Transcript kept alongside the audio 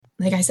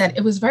like I said,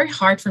 it was very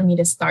hard for me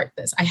to start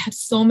this. I had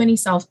so many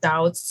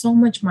self-doubts, so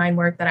much mind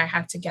work that I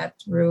had to get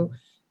through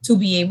to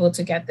be able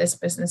to get this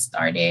business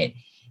started.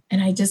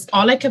 And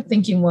all I kept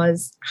thinking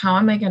was, how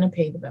am I going to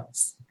pay the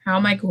bills? How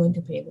am I going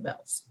to pay the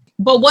bills?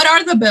 But what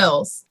are the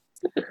bills?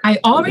 I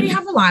already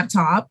have a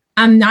laptop.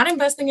 I'm not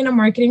investing in a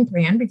marketing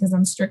plan because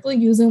I'm strictly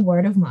using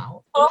word of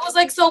mouth. So I was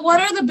like, so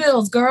what are the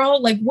bills, girl?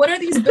 Like, what are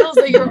these bills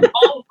that you're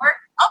all worked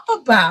up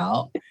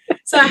about?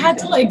 So I had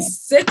to like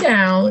sit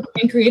down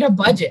and create a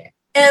budget.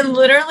 And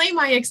literally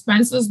my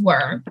expenses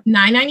were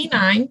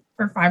 $9.99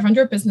 for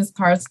 500 business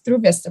cards through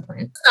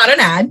Vistaprint. Not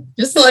an ad,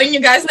 just letting you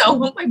guys know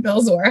what my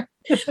bills were.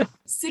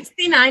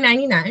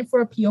 $69.99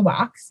 for a PO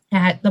box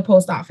at the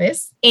post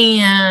office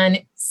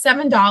and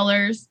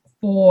 $7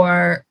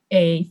 for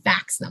a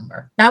fax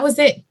number. That was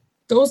it.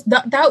 Those were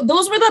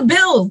the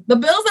bills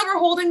that were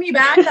holding me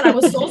back, that I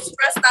was so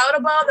stressed out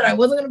about, that I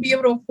wasn't going to be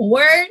able to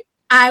afford.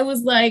 I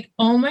was like,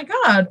 oh my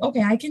God,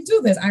 okay, I can do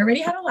this. I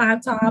already had a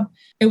laptop.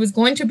 It was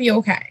going to be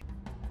okay.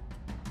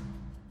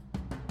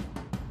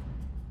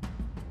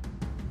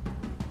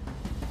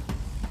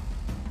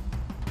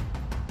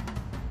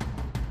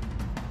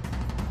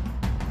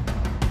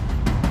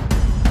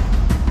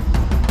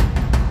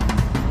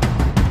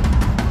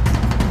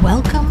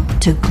 Welcome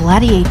to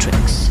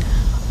Gladiatrix.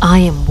 I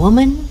am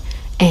woman,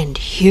 and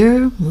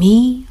hear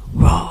me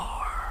roar.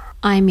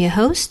 I'm your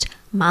host,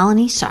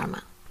 Malini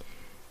Sarma.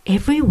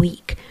 Every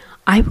week,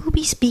 I will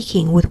be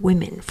speaking with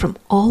women from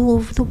all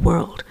over the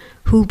world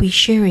who will be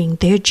sharing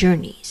their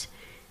journeys,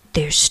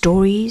 their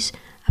stories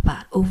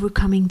about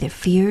overcoming their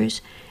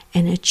fears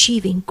and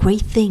achieving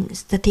great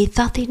things that they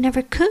thought they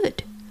never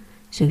could.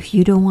 So if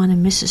you don't want to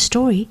miss a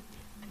story,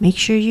 make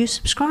sure you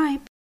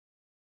subscribe.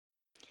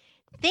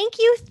 Thank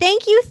you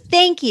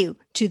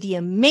to the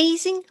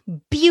amazing,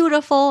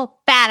 beautiful,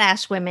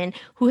 badass women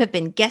who have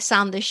been guests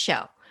on this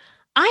show.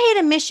 I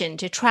had a mission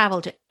to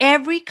travel to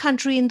every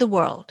country in the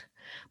world.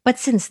 But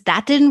since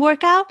that didn't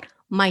work out,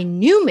 my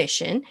new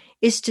mission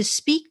is to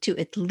speak to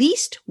at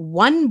least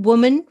one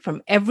woman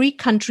from every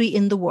country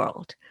in the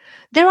world.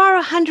 There are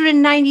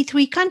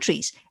 193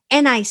 countries,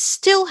 and I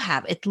still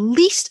have at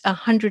least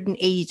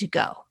 180 to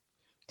go.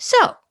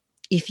 So,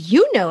 if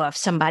you know of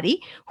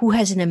somebody who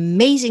has an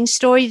amazing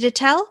story to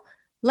tell,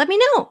 let me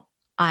know.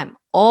 I'm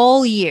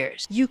all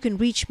ears. You can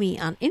reach me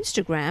on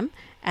Instagram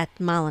at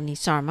Malini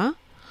Sarma,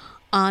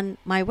 on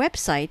my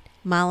website,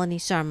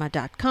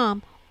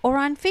 malinisarma.com, or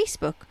on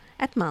Facebook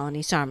at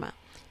Malini Sarma,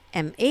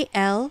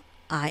 MALINISARMA.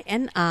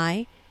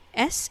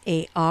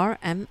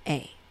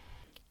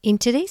 In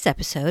today's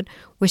episode,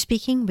 we're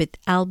speaking with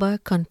Alba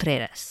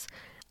Contreras.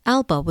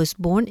 Alba was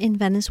born in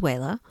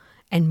Venezuela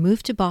and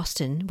moved to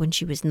Boston when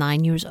she was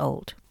 9 years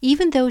old.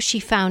 Even though she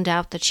found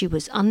out that she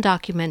was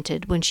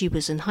undocumented when she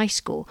was in high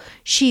school,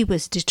 she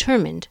was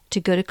determined to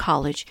go to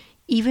college,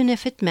 even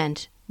if it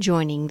meant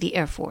joining the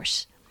Air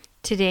Force.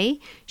 Today,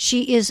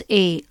 she is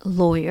a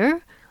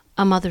lawyer,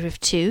 a mother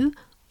of two,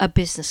 a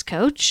business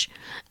coach,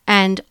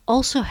 and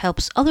also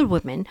helps other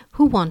women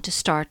who want to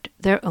start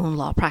their own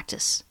law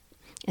practice.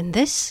 And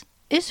this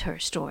is her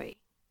story.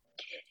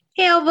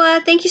 Hey,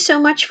 Alba, thank you so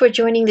much for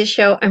joining the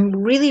show. I'm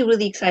really,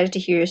 really excited to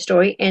hear your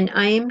story, and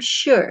I am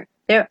sure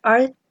there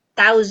are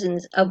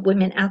thousands of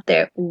women out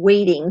there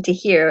waiting to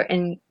hear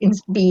and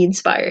be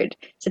inspired.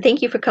 So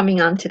thank you for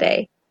coming on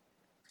today.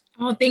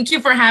 Oh, thank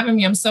you for having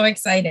me. I'm so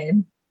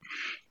excited.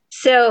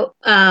 So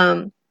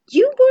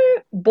you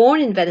were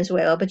born in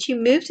Venezuela, but you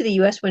moved to the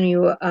U.S. when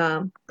you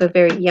were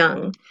very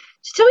young.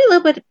 So tell me a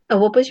little bit of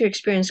what was your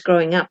experience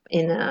growing up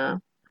in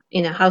a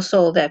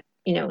household that,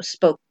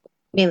 spoke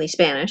mainly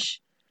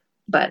Spanish,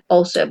 but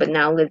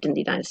now lived in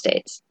the United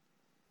States.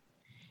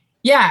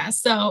 Yeah.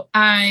 So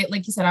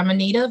like you said, I'm a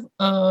native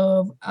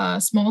of a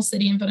small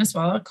city in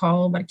Venezuela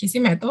called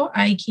Barquisimeto.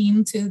 I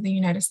came to the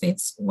United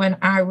States when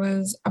I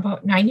was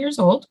about 9 years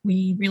old.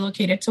 We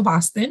relocated to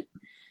Boston.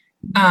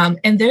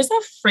 And there's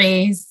a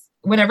phrase,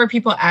 whenever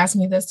people ask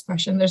me this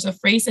question, there's a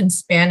phrase in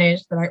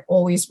Spanish that I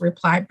always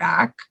reply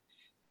back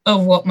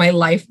of what my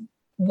life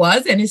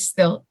was, and it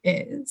still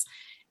is.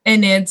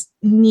 And it's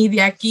ni de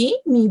aquí,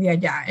 ni de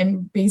allá.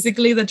 And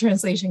basically the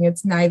translation,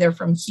 it's neither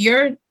from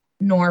here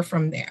nor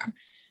from there.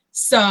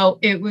 So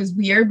it was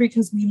weird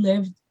because we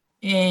lived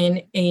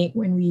when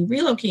we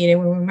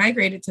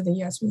migrated to the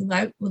US, we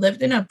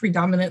lived in a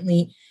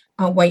predominantly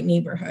white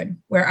neighborhood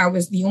where I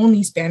was the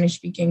only Spanish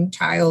speaking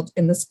child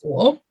in the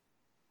school.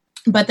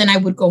 But then I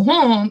would go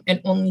home and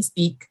only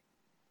speak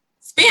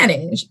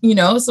Spanish,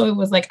 so it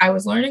was like I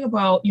was learning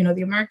about,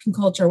 the American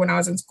culture when I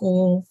was in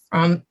school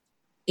from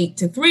 8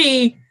 to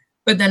 3.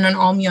 But then on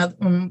all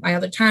my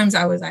other times,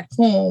 I was at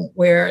home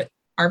where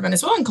our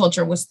Venezuelan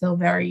culture was still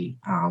very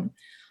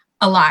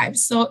alive.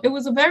 So it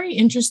was a very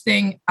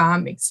interesting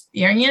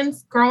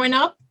experience growing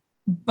up.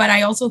 But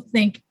I also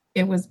think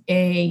it was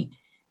a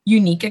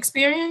unique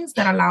experience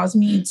that allows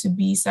me to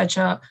be such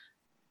a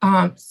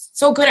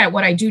so good at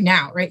what I do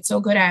now, right? So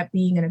good at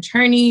being an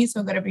attorney,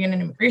 so good at being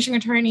an immigration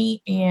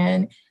attorney,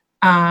 and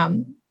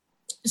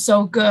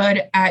so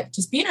good at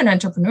just being an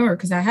entrepreneur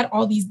because I had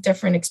all these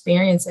different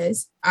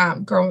experiences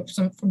growing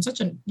from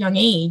such a young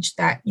age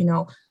that,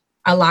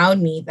 allowed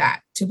me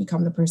that to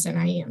become the person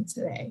I am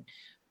today.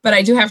 But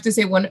I do have to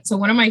say one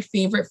of my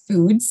favorite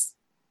foods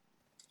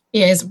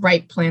is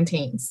ripe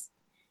plantains.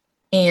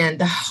 And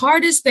the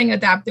hardest thing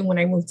adapting when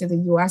I moved to the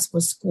US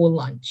was school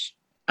lunch.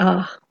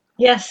 Oh,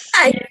 yes.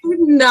 I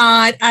could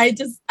not. I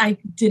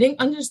didn't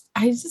understand.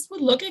 I just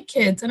would look at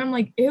kids and I'm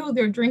like, ew,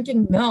 they're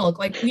drinking milk.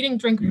 Like we didn't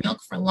drink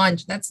milk for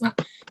lunch. That's not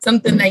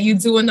something that you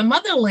do in the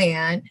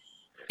motherland.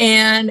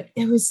 And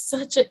it was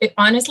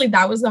honestly,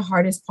 that was the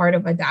hardest part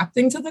of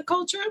adapting to the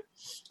culture.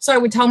 So I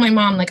would tell my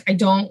mom, like, I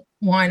don't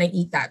want to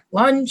eat that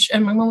lunch.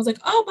 And my mom was like,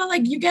 oh, but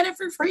like you get it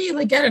for free,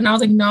 like get it. And I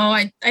was like, no,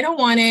 I don't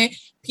want it.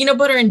 Peanut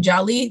butter and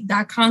jelly,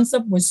 that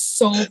concept was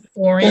so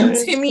foreign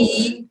to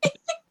me.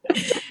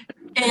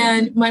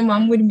 And my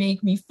mom would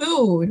make me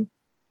food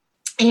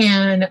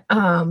and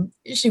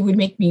she would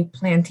make me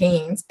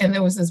plantains. And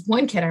there was this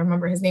one kid, I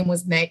remember his name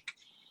was Nick.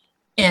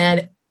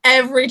 And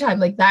every time,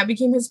 like that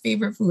became his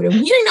favorite food. And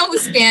he didn't know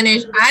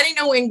Spanish. I didn't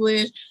know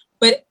English.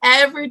 But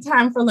every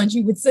time for lunch,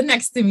 he would sit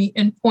next to me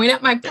and point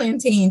at my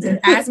plantains and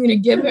ask me to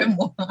give him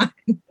one.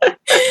 So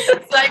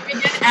I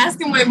began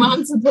asking my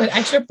mom to put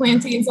extra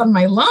plantains on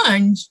my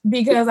lunch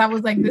because I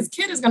was like, this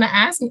kid is going to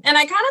ask me. And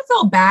I kind of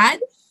felt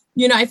bad.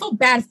 I felt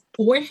bad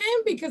for him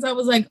because I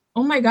was like,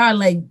 oh my God,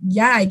 like,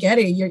 yeah, I get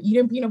it. You're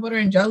eating peanut butter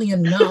and jelly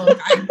and milk.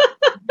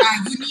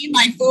 You need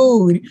my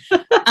food.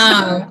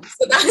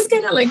 So that was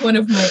kind of like one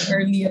of my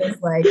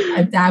earliest like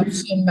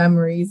adaptation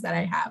memories that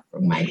I have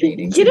from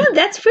migrating.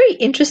 That's very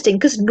interesting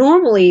because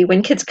normally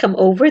when kids come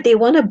over, they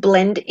want to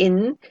blend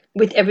in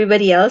with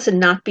everybody else and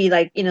not be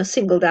like,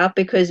 singled out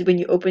because when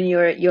you open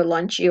your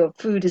lunch, your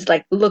food is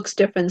like looks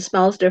different,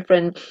 smells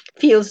different,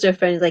 feels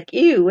different. It's like,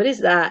 ew, what is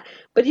that?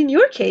 But in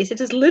your case,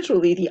 it is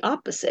literally the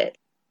opposite.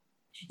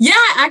 Yeah,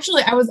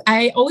 actually,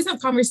 I always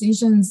have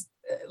conversations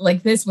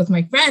like this with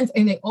my friends,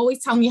 and they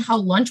always tell me how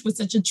lunch was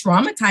such a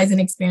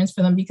traumatizing experience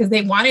for them because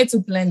they wanted to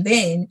blend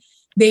in.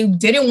 They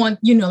didn't want,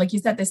 like you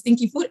said, the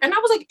stinky food. And I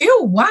was like,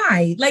 ew,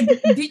 why? Like,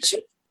 did you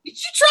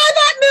try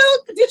that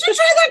milk? Did you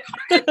try that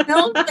carton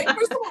milk? Like,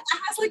 first of all, it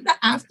has like the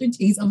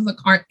aftertaste of the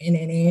carton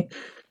in it.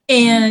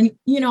 And,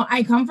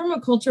 I come from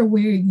a culture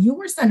where you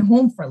were sent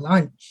home for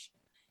lunch.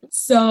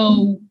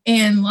 So,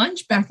 and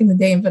lunch back in the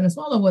day in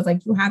Venezuela was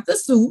like, you had the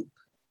soup,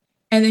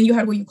 and then you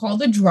had what you call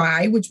the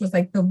dry, which was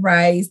like the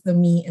rice, the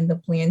meat, and the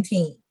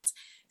plantains.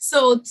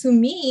 So to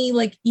me,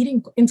 like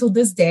eating until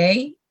this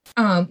day,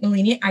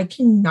 Melanie, I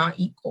cannot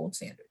eat cold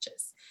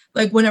sandwiches.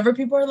 Like whenever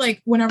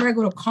I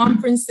go to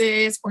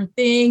conferences or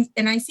things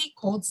and I see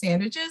cold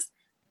sandwiches,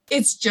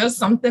 it's just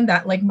something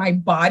that like my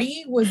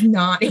body was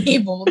not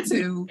able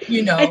to,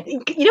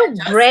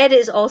 bread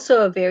is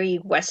also a very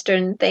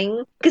Western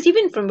thing because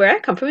even from where I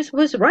come from, it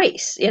was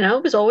rice, it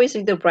was always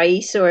either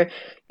rice or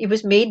it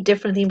was made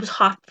differently. It was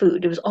hot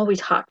food. It was always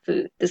hot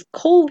food. This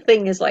cold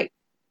thing is like,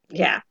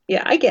 yeah,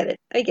 I get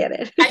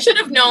it. I should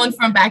have known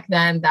from back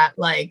then that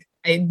like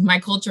my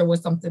culture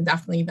was something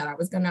definitely that I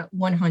was going to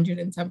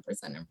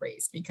 110%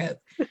 embrace because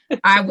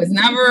I was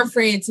never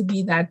afraid to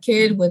be that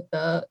kid with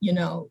the,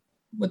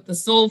 with the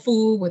soul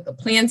food, with the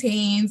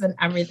plantains and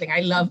everything. I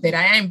loved it.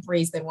 I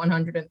embraced it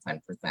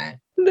 110%.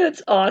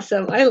 That's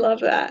awesome. I love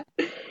that.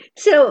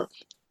 So,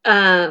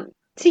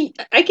 see,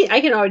 I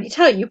can already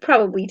tell you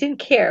probably didn't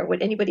care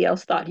what anybody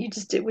else thought. You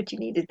just did what you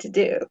needed to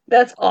do.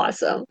 That's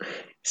awesome.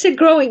 So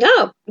growing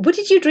up, what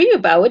did you dream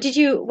about? What did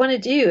you want to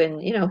do?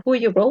 And, who are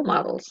your role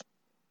models?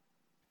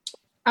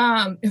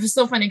 It was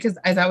so funny because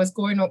as I was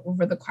going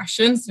over the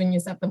questions, when you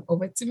sent them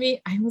over to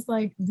me, I was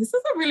like, this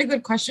is a really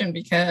good question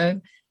because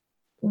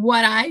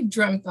what I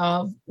dreamt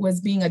of was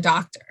being a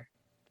doctor.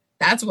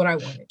 That's what I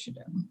wanted to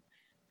do.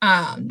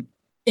 And,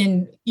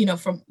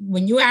 from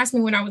when you asked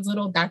me when I was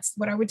little, that's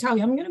what I would tell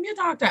you. I'm going to be a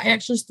doctor. I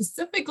actually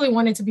specifically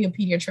wanted to be a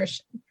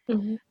pediatrician.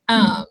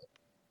 Mm-hmm.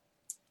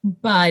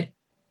 But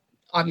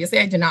obviously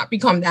I did not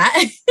become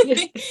that.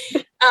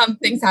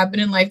 Things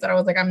happened in life that I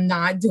was like, I'm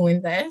not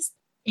doing this.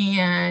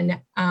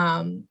 And,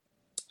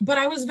 but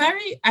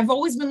I've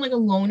always been like a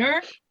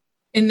loner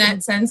in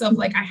that sense of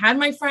like, I had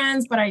my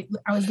friends, but I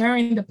was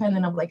very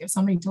independent of like, if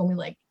somebody told me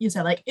like, you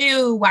said like,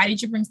 ew, why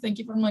did you bring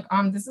stinky food? I'm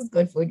like, this is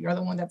good food. You're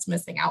the one that's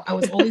missing out. I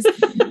was always,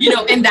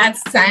 in that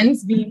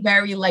sense, being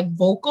very like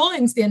vocal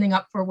and standing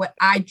up for what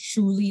I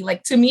truly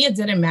like. To me, it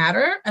didn't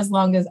matter as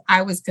long as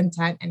I was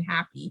content and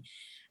happy.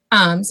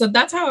 So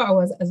that's how I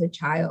was as a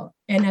child.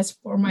 And as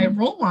for my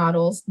role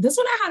models, this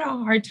one I had a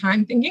hard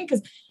time thinking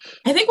because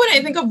I think when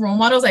I think of role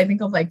models, I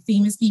think of like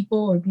famous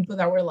people or people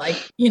that were like,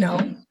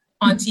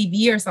 on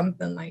TV or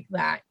something like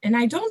that. And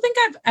I don't think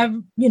I've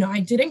ever,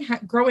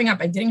 growing up,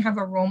 I didn't have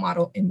a role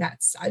model in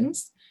that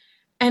sense.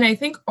 And I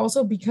think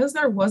also because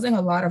there wasn't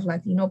a lot of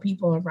Latino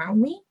people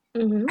around me,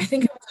 mm-hmm. I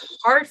think it was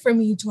hard for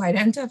me to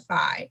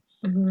identify,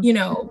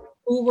 mm-hmm.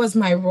 Who was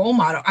my role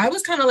model. I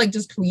was kind of like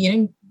just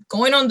going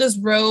on this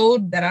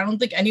road that I don't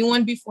think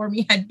anyone before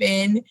me had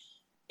been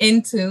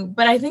into.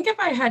 But I think if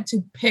I had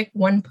to pick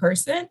one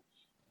person,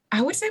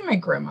 I would say my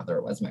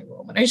grandmother was my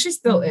role model. And she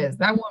still is.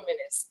 That woman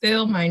is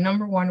still my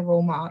number one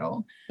role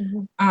model.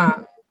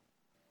 I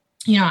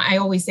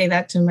always say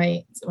that to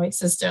my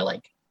sister,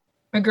 like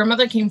my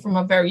grandmother came from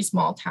a very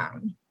small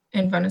town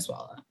in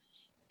Venezuela.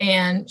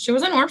 And she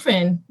was an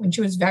orphan when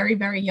she was very,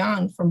 very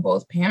young from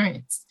both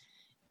parents.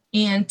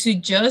 And to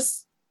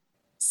just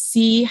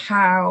see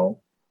how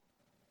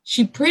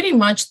she pretty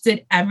much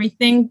did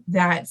everything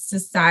that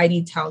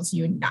society tells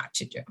you not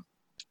to do.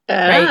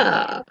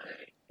 Right?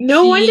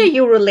 No wonder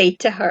you relate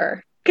to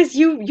her, because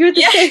you're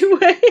the same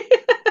way.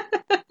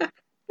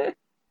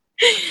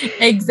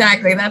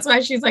 Exactly. That's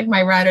why she's like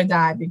my ride or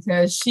die,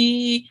 because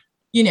she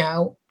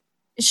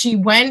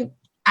went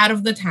out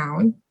of the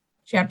town.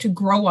 She had to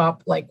grow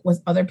up like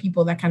with other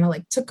people that kind of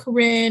like took her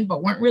in,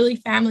 but weren't really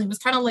family. It was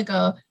kind of like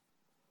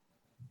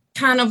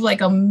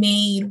a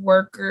maid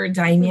worker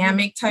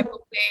dynamic type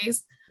of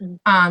ways.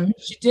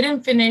 She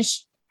didn't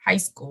finish high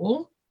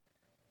school,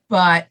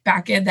 but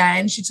back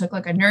then she took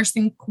like a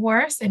nursing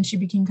course and she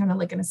became kind of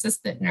like an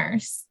assistant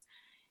nurse.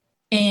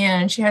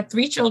 And she had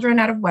 3 children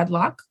out of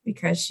wedlock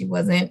because she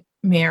wasn't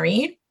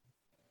married.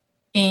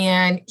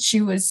 And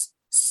she was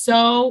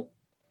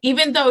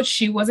even though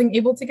she wasn't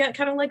able to get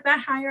kind of like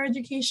that higher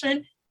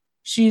education,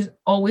 she's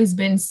always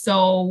been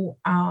so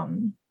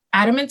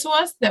adamant to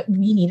us that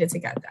we needed to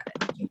get that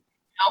education.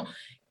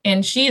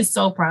 And she is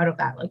so proud of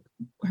that. Like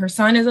her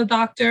son is a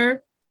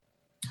doctor,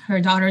 her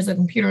daughter is a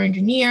computer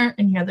engineer,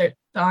 and the other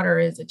daughter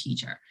is a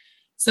teacher.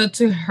 So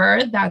to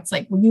her, that's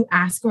like when you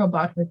ask her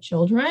about her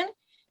children,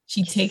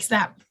 she takes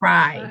that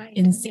pride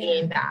in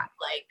saying that,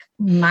 like,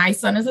 my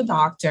son is a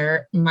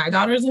doctor, my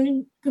daughter is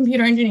a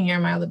computer engineer,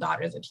 my other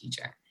daughter is a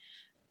teacher.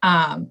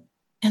 And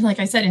like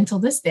I said, until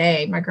this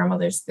day, my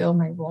grandmother is still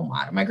my role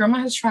model. My grandma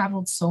has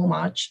traveled so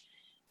much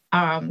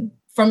from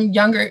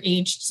younger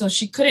age. So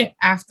she couldn't,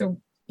 after,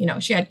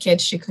 she had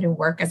kids, she couldn't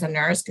work as a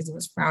nurse because it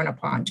was frowned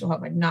upon to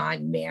have a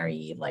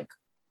non-married, like,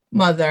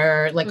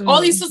 mother, like all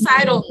these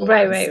societal.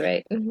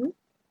 Right.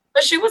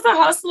 But she was a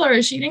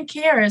hustler. She didn't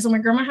care. So my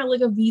grandma had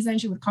like a visa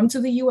and she would come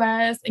to the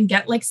US and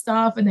get like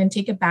stuff and then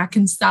take it back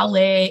and sell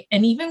it.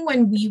 And even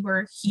when we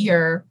were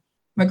here,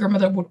 my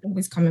grandmother would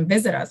always come and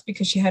visit us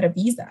because she had a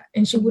visa.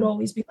 And she would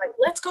always be like,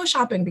 let's go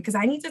shopping because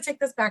I need to take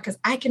this back because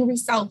I can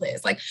resell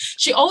this. Like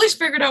she always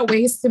figured out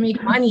ways to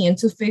make money and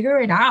to figure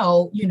it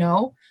out,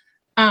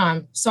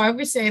 So I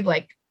would say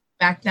like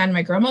back then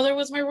my grandmother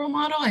was my role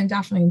model, and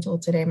definitely until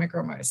today, my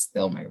grandma is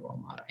still my role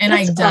model. And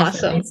that's I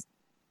definitely awesome.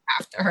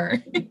 After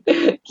her.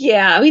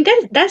 Yeah, I mean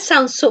that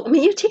sounds so. I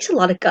mean, it takes a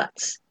lot of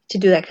guts to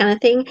do that kind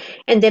of thing,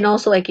 and then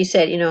also, like you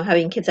said,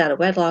 having kids out of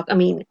wedlock. I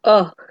mean,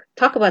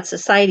 talk about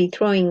society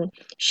throwing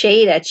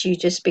shade at you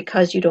just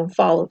because you don't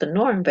follow the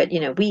norm. But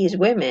we as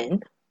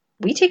women,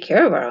 we take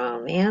care of our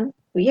own, man.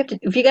 We have to.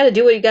 If you got to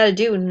do what you got to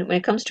do, and when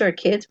it comes to our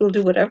kids, we'll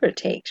do whatever it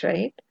takes,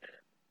 right?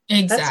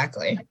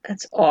 Exactly.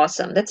 That's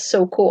awesome. That's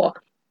so cool.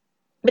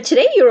 But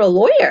today you're a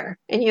lawyer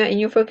and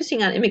you're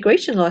focusing on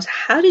immigration laws.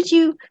 How'd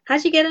you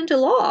get into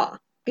law?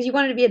 Because you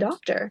wanted to be a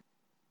doctor.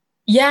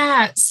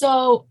 Yeah.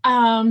 So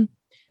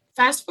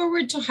fast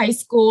forward to high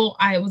school,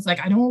 I was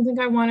like, I don't think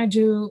I want to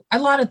do, a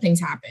lot of things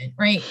happen,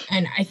 right?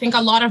 And I think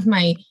a lot of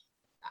my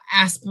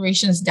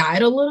aspirations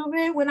died a little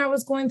bit when I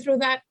was going through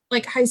that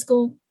like high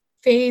school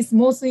phase,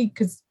 mostly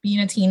because being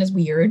a teen is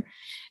weird.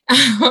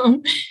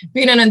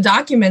 Being an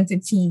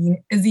undocumented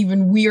teen is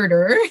even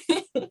weirder.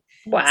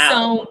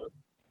 Wow. So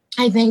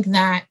I think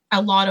that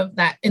a lot of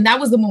that, and that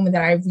was the moment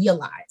that I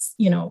realized,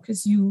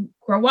 because you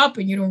grow up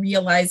and you don't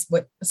realize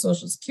what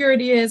Social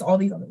Security is, all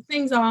these other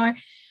things are.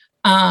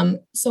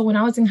 So when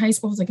I was in high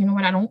school, I was like, you know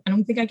what, I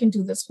don't think I can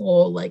do this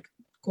whole like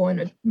going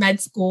to med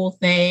school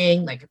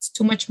thing. Like it's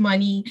too much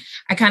money.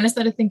 I kind of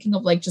started thinking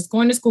of like just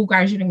going to school,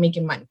 graduating,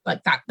 making money.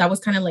 But that was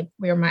kind of like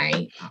where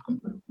my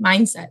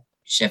mindset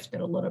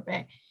shifted a little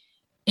bit,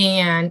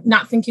 and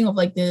not thinking of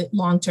like the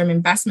long-term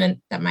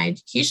investment that my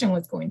education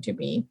was going to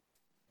be.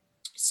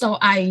 So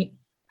I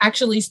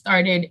actually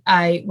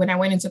when I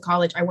went into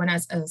college, I went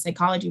as a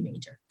psychology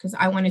major because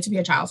I wanted to be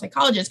a child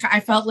psychologist.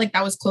 I felt like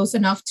that was close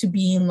enough to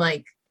being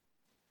like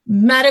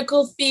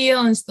medical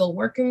field and still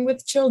working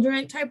with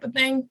children type of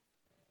thing.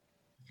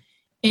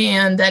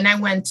 And then I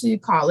went to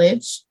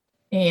college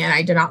and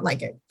I did not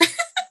like it.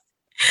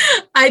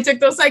 I took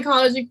those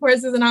psychology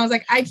courses and I was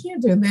like, I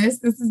can't do this.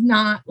 This is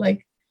not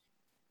like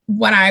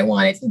what I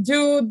wanted to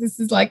do. This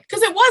is like,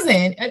 because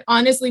it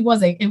honestly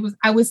wasn't.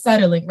 I was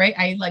settling, right?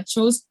 I like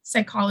chose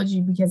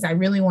psychology because I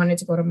really wanted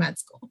to go to med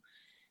school.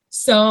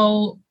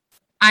 So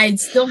I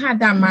still had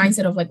that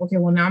mindset of like, okay,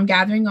 well, now I'm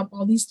gathering up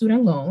all these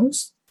student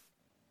loans.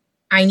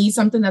 I need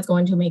something that's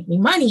going to make me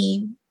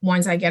money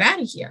once I get out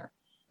of here.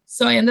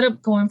 So I ended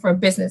up going for a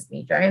business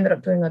major. I ended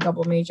up doing a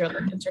double major,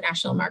 like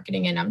international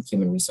marketing and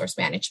human resource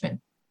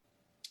management.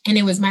 And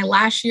it was my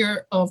last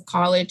year of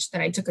college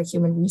that I took a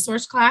human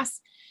resource class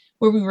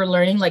where we were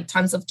learning like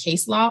tons of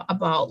case law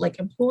about like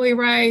employee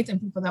rights and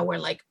people that were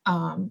like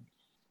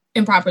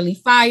improperly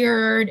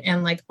fired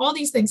and like all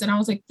these things. And I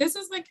was like, this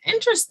is like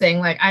interesting.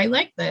 Like, I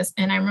like this.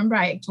 And I remember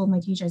I told my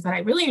teacher, I said, I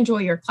really enjoy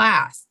your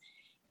class.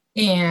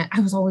 And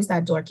I was always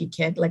that dorky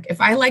kid. Like if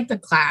I liked the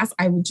class,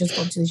 I would just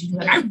go to the teacher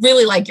like, I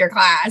really like your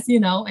class, you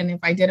know? And if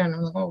I didn't,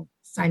 I'm like, oh,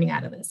 signing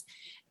out of this.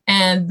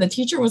 And the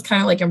teacher was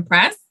kind of like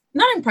impressed,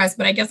 not impressed,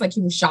 but I guess like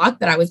he was shocked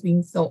that I was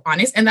being so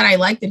honest and that I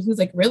liked it. He was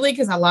like, really?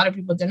 Because a lot of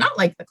people did not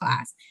like the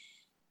class.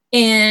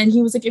 And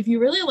he was like, if you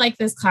really like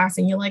this class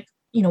and you like,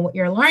 you know, what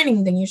you're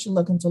learning, then you should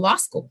look into law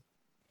school.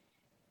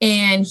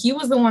 And he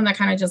was the one that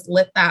kind of just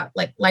lit that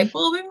like light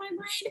bulb in my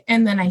brain.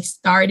 And then I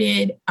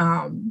started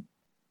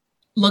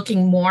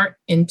looking more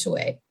into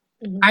it.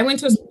 Mm-hmm. I went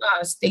to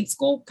a state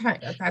school.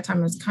 At that time,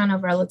 it was kind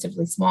of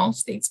relatively small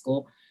state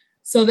school.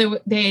 So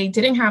they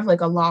didn't have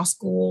like a law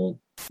school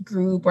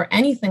group or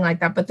anything like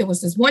that. But there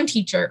was this one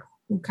teacher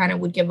who kind of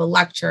would give a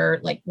lecture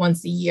like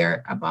once a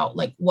year about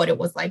like what it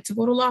was like to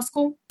go to law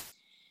school.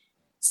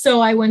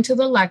 So I went to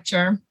the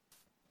lecture,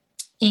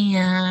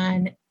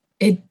 and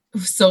it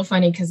was so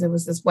funny because it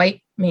was this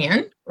white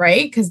man,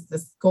 right? Because the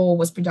school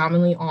was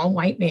predominantly all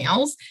white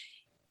males.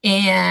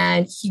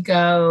 And he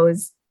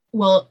goes,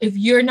 well, if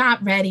you're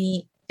not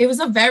ready, it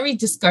was a very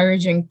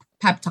discouraging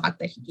pep talk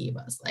that he gave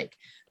us. Like,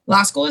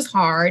 law school is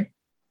hard.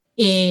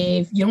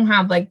 If you don't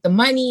have like the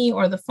money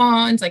or the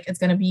funds, like it's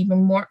going to be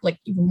even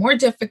more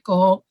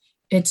difficult.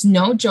 It's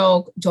no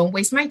joke. Don't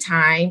waste my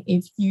time.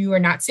 If you are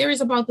not serious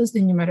about this,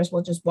 then you might as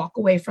well just walk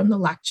away from the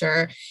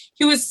lecture.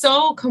 He was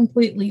so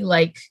completely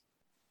like,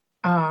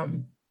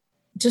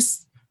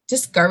 just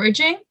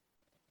discouraging.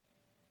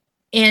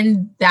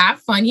 And that,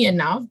 funny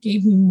enough,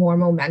 gave me more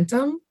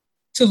momentum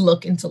to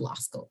look into law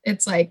school.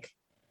 It's like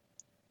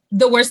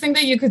the worst thing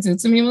that you could do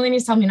to me, Melanie,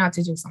 is tell me not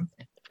to do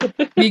something.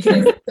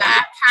 Because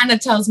that kind of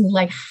tells me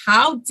like,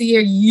 how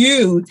dare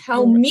you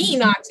tell me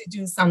not to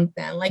do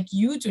something? Like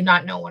you do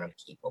not know what I'm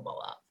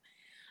capable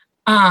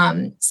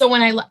of. So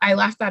when I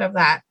left out of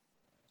that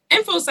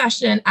info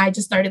session, I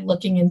just started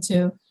looking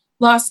into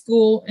law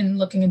school and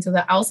looking into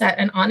the LSAT.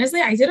 And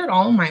honestly, I did it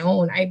all on my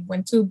own. I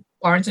went to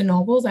Barnes and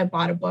Nobles. I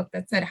bought a book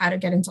that said how to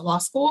get into law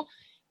school.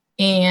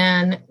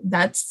 And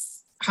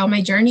that's how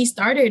my journey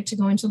started to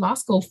go into law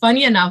school.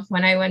 Funny enough,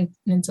 when I went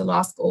into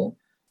law school,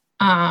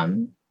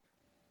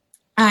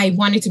 I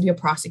wanted to be a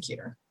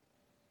prosecutor,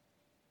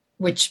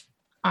 which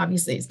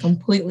obviously is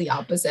completely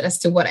opposite as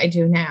to what I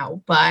do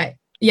now. But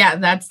yeah,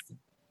 that's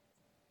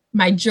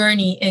my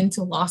journey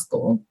into law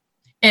school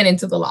and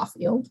into the law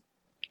field.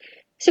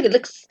 So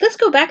let's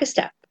go back a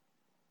step.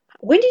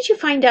 When did you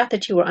find out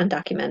that you were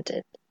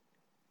undocumented?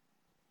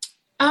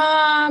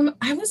 I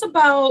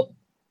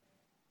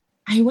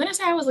want to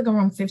say I was like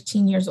around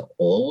 15 years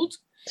old.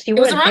 So you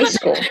were in high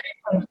school.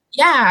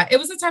 Yeah, it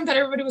was the time that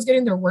everybody was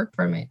getting their work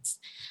permits.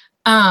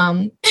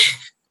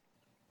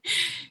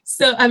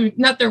 So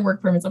not their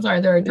work permits, I'm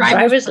sorry, their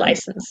driver's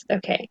license.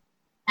 Okay.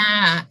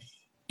 Yeah.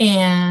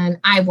 And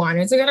I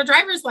wanted to get a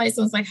driver's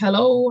license. Like,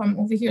 hello, I'm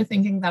over here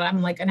thinking that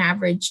I'm like an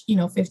average,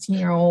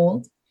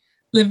 15-year-old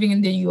living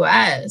in the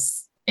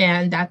US.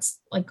 And that's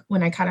like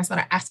when I kind of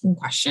started asking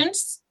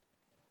questions.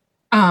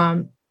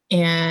 And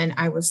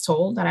I was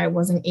told that I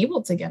wasn't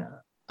able to get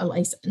a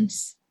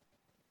license.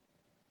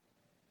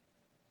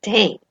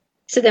 Dang.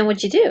 So then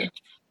what'd you do?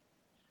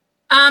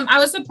 I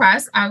was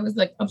depressed. I was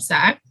like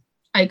upset.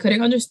 I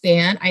couldn't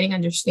understand. I didn't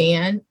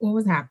understand what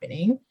was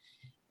happening.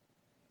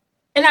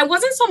 And I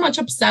wasn't so much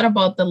upset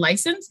about the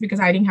license because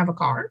I didn't have a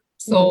car.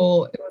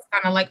 So It was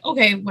kind of like,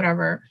 okay,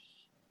 whatever.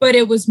 But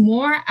it was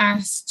more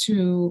as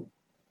to,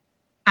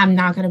 I'm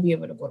not going to be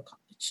able to go to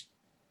college.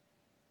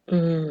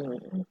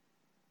 Mm.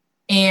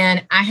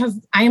 And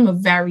I am a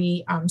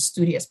very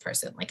studious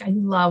person. Like I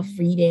love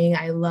reading.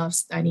 I love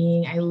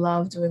studying. I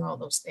love doing all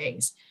those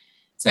things.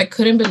 So I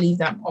couldn't believe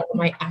that all of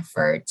my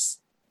efforts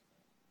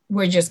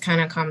were just kind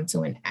of come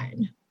to an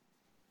end.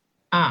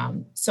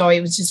 So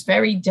it was just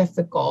very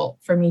difficult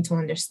for me to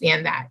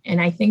understand that. And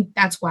I think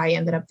that's why I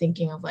ended up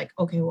thinking of like,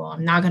 okay, well,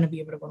 I'm not going to be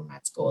able to go to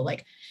med school.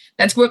 Like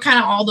that's where kind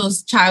of all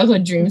those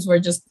childhood dreams were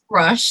just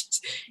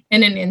crushed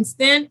in an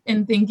instant,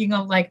 and thinking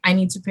of like, I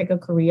need to pick a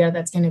career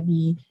that's going to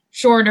be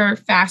shorter,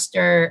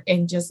 faster,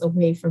 and just a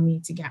way for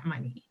me to get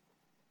money.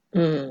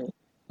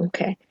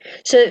 Okay.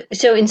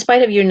 So in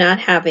spite of you not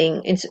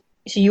having,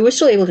 so you were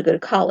still able to go to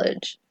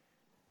college,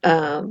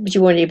 but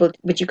you weren't able,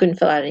 but you couldn't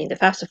fill out any of the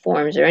FAFSA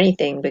forms or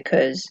anything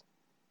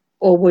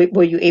or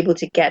were you able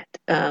to get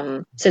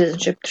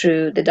citizenship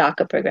through the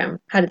DACA program?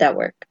 How did that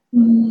work?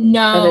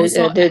 No.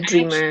 The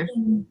Dreamer.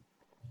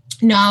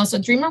 No, so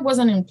Dreamer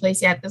wasn't in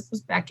place yet. This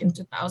was back in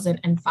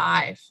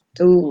 2005.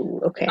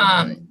 Ooh, okay.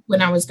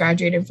 When I was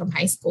graduating from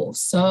high school.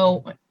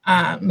 So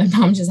my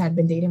mom just had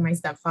been dating my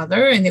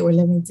stepfather and they were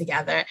living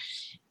together.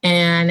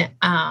 And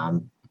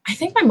I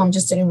think my mom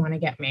just didn't want to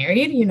get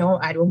married.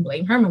 I don't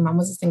blame her. My mom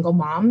was a single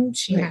mom.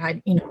 She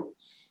had,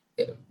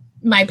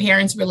 my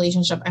parents'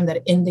 relationship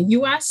ended in the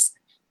US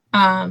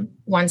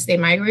once they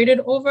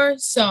migrated over.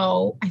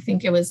 So I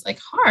think it was like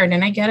hard.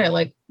 And I get it.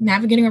 Like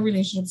navigating a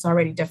relationship is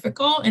already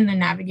difficult. And then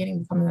navigating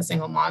becoming a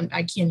single mom,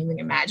 I can't even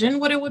imagine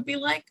what it would be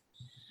like.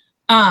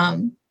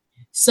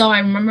 So I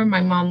remember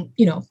my mom,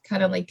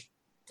 kind of like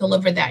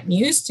delivered that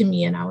news to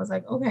me. And I was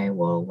like, okay,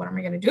 well, what am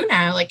I going to do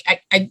now? Like,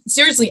 I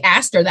seriously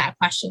asked her that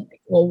question.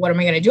 Like, well, what am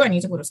I going to do? I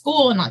need to go to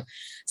school. And like,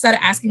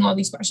 started asking all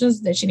these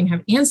questions that she didn't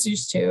have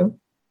answers to.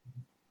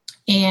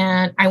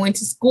 And I went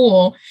to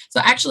school. So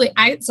actually,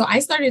 I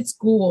started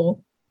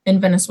school in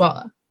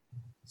Venezuela.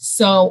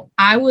 So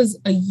I was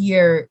a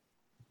year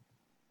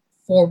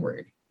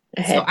forward.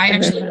 So I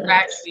actually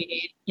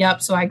graduated.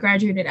 Yep. So I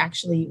graduated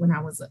actually when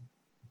I was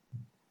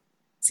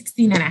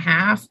 16 and a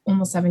half,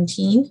 almost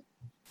 17.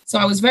 So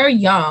I was very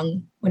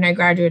young when I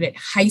graduated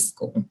high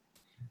school.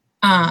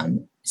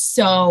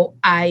 So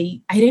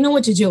I didn't know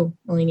what to do,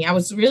 Melanie. I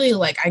was really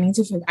like,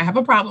 I have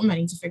a problem. I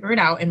need to figure it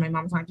out. And my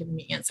mom's not giving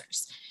me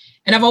answers.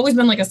 And I've always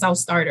been like a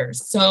self-starter.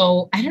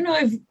 So I don't know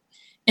if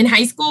in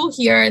high school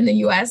here in the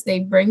US, they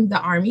bring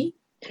the Army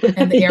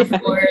and the Air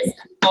Force,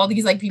 all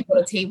these like people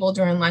at a table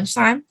during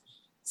lunchtime.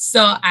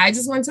 So I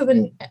just went to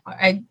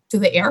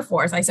the Air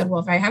Force. I said,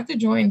 well, if I have to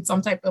join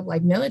some type of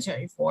like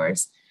military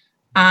force,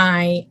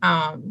 I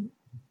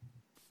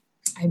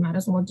might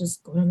as well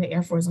just go to the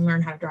Air Force and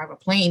learn how to drive a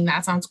plane.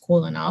 That sounds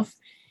cool enough.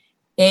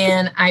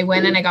 And I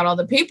went and I got all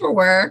the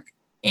paperwork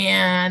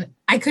and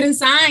I couldn't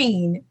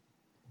sign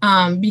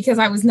because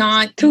I was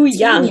not too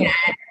young yet.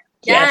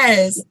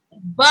 Yes.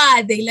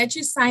 But they let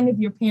you sign if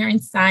your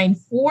parents sign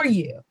for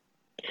you.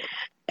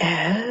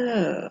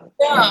 Oh.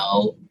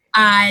 So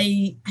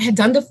I had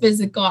done the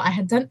physical. I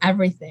had done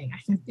everything. I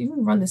had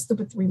even run the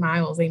stupid 3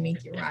 miles they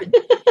make you run.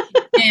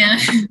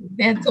 And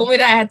they had told me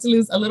that I had to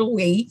lose a little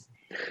weight.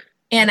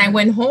 And I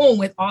went home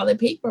with all the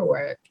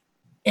paperwork.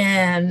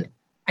 And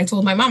I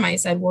told my mom, I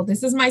said, well,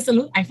 this is my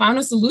solution. I found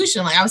a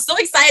solution. Like I was so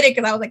excited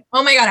because I was like,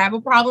 oh my God, I have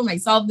a problem. I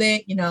solved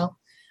it. You know,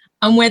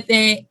 I'm with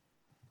it.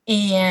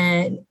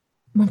 And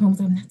my mom was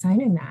like, I'm not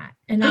signing that.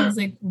 And I was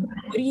like,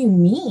 what do you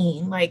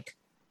mean? Like,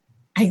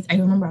 I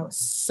remember I was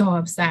so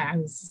upset. I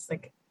was just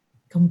like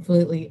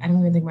completely, I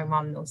don't even think my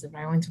mom knows it, but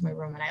I went to my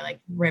room and I like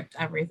ripped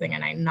everything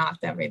and I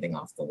knocked everything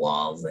off the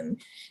walls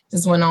and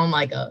just went on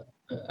like a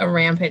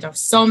rampage. I was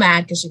so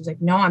mad because she was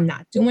like, no, I'm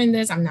not doing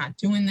this. I'm not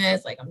doing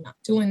this. Like, I'm not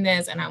doing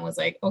this. And I was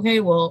like,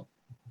 okay, well,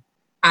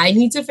 I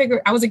need to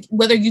figure, I was like,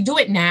 whether you do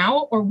it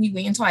now or we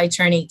wait until I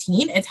turn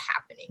 18, it's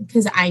happening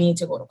because I need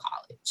to go to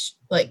college.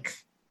 Like,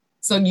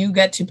 so you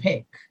get to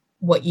pick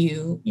what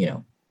you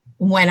know,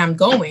 when I'm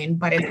going,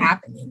 but it's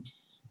happening.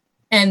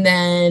 And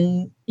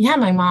then, yeah,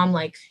 my mom,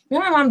 like,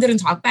 my mom didn't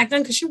talk back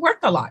then because she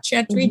worked a lot. She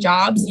had 3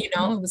 jobs, you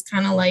know, it was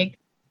kind of like,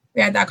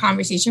 we had that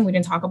conversation. We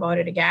didn't talk about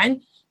it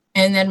again.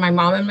 And then my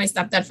mom and my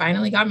stepdad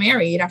finally got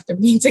married after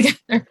being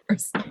together for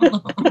so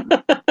long.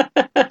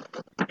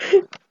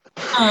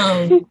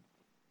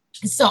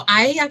 So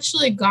I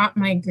actually got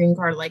my green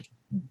card like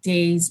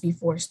days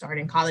before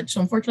starting college.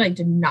 So unfortunately,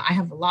 I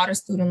have a lot of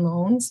student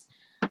loans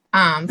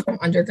from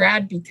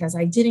undergrad because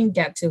I didn't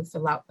get to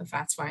fill out the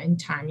FAFSA in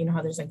time. You know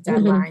how there's like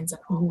deadlines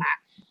and all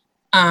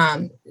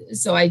that.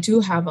 So I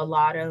do have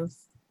I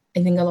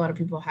think a lot of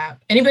people have,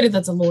 anybody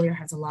that's a lawyer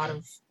has a lot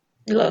of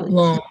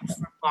loans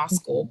from law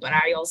school, but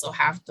I also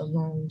have the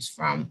loans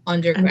from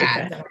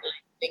undergrad that are really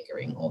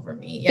fingering over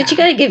me. Yeah. But you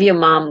got to give your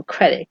mom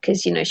credit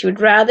because, you know, she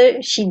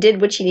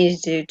did what she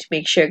needed to do to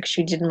make sure because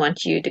she didn't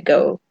want you to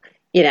go,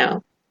 you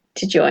know,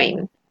 to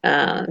join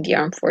the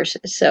armed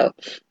forces. So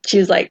she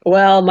was like,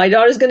 well, my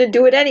daughter's going to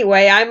do it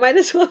anyway. I might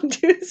as well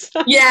do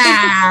something.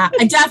 Yeah,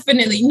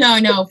 definitely.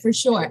 No, for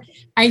sure.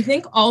 I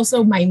think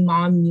also my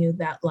mom knew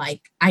that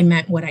like I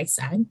meant what I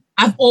said.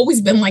 I've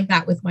always been like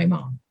that with my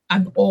mom.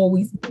 I've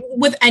always,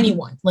 with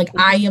anyone, like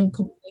I am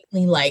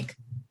completely like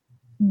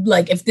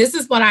if this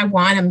is what I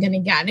want, I'm going to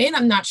get it.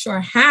 I'm not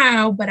sure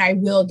how, but I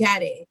will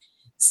get it.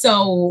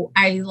 So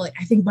I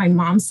think my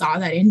mom saw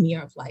that in me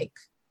of like,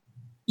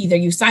 either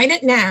you sign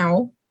it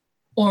now,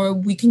 or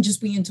we can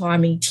just wait until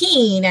I'm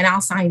 18 and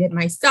I'll sign it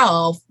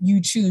myself.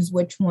 You choose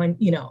which one,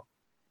 you know,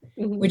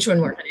 which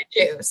one we're going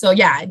to do. So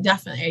yeah,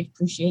 definitely. I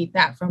appreciate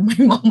that from my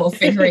mom of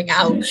figuring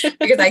out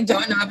because I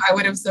don't know if I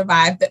would have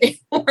survived the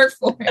war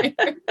for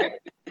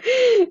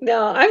it.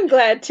 No, I'm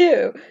glad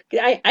too.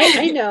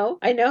 I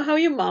know how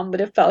your mom would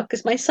have felt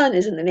because my son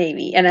is in the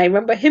Navy and I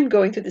remember him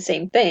going through the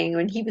same thing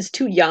when he was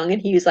too young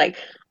and he was like,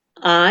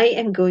 I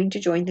am going to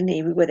join the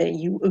Navy whether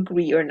you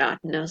agree or not.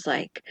 And I was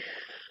like,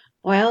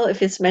 well,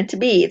 if it's meant to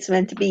be, it's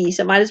meant to be.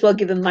 So I might as well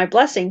give him my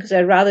blessing because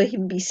I'd rather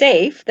him be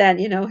safe than,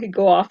 you know, he'd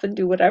go off and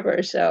do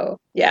whatever. So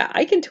yeah,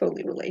 I can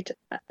totally relate to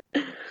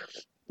that.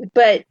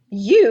 But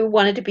you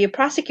wanted to be a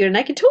prosecutor, and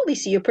I can totally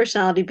see your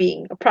personality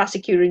being a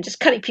prosecutor and just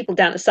cutting people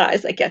down to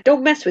size. Like, yeah,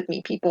 don't mess with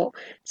me, people.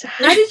 So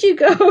how did you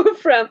go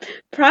from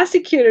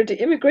prosecutor to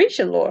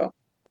immigration law?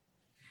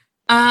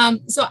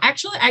 So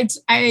actually,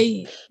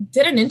 I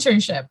did an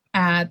internship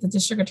at the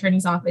district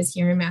attorney's office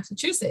here in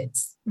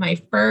Massachusetts.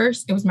 It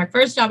was my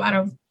first job out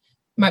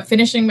of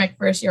finishing my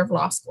first year of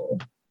law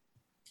school.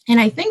 And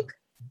I think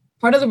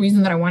part of the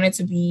reason that I wanted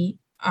to be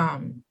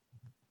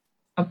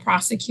a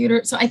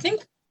prosecutor, so I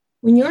think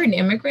when you're an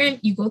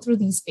immigrant, you go through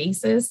these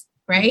phases,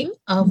 right?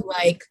 Of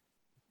like,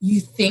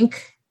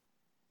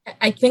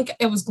 I think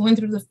I was going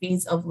through the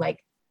phase of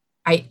like,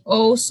 I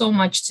owe so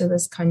much to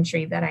this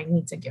country that I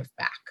need to give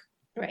back.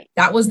 Right.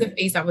 That was the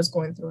phase I was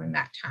going through in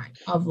that time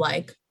of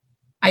like,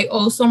 I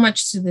owe so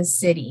much to the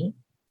city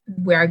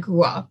where I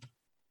grew up.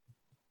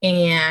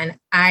 And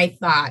I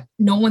thought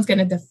no one's going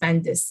to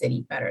defend this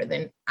city better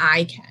than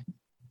I can.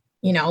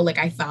 You know, like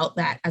I felt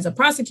that as a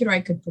prosecutor,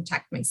 I could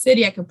protect my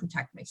city, I could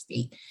protect my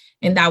state.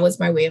 And that was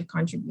my way of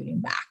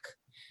contributing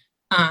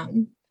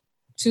back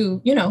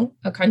to, you know,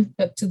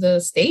 to the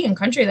state and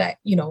country that,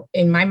 you know,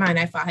 in my mind,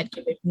 I thought had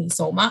given me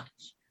so much.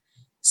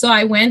 So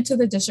I went to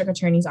the district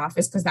attorney's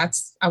office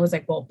because I was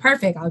like, well,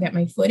 perfect. I'll get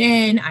my foot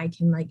in. I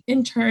can like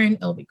intern.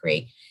 It'll be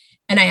great.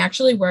 And I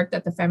actually worked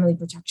at the family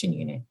protection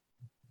unit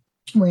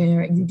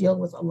where you deal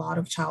with a lot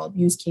of child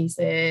abuse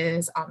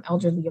cases,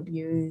 elderly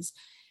abuse.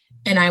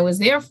 And I was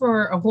there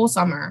for a whole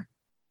summer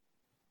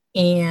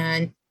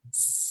and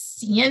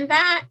seeing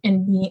that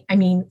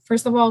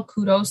first of all,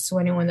 kudos to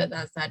anyone that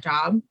does that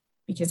job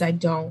because I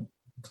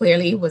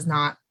clearly was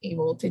not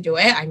able to do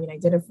it. I mean, I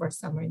did it for a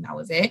summer and that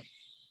was it.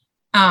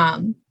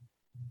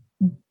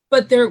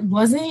 But there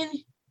wasn't,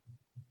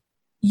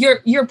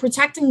 you're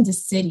protecting the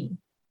city,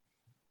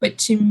 but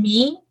to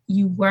me,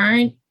 you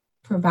weren't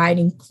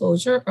providing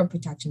closure or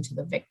protection to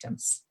the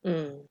victims.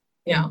 You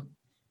know,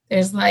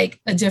 there's like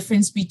a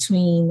difference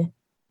between,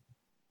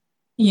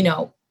 you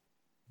know,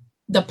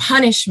 the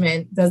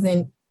punishment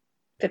doesn't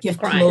give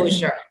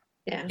closure.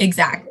 Yeah,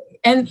 exactly.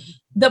 And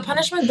the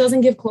punishment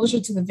doesn't give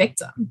closure to the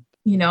victim.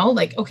 You know,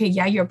 like, okay,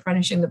 yeah, you're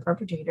punishing the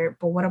perpetrator,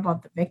 but what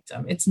about the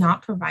victim? It's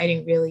not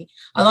providing really,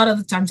 a lot of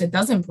the times it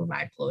doesn't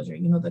provide closure.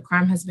 You know, the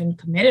crime has been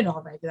committed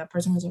already. That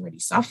person has already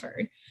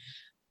suffered.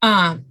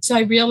 So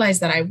I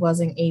realized that I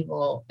wasn't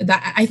able,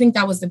 that I think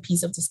that was the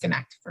piece of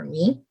disconnect for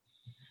me.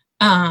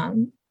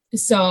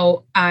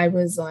 So I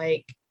was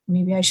like,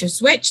 maybe I should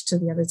switch to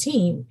the other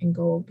team and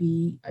go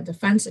be a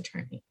defense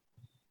attorney.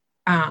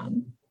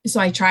 So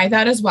I tried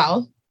that as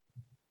well.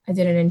 I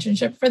did an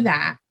internship for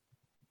that.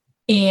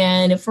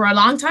 And for a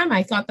long time,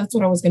 I thought that's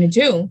what I was going to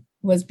do,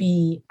 was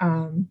be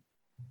a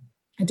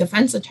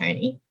defense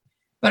attorney.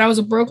 But I was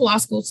a broke law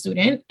school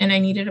student and I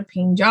needed a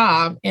paying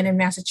job. And in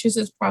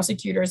Massachusetts,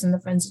 prosecutors and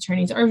defense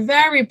attorneys are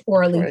very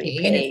poorly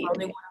paid. It's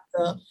probably one of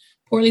the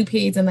poorly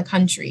paid in the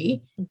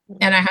country.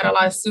 And I had a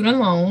lot of student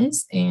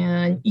loans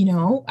and, you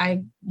know,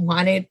 I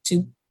wanted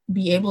to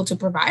be able to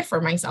provide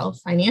for myself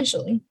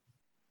financially.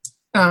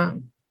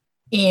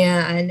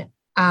 And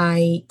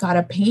I got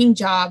a paying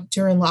job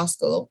during law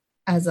school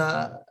as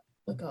a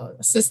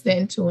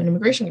assistant to an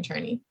immigration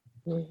attorney.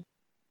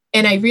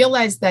 And I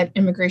realized that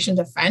immigration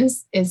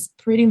defense is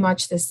pretty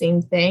much the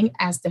same thing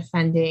as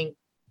defending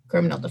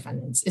criminal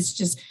defendants. It's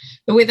just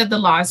the way that the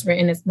law is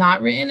written. It's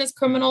not written as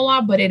criminal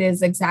law, but it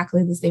is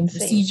exactly the same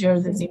procedure,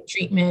 the same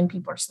treatment.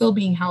 People are still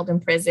being held in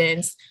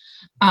prisons.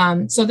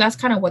 So that's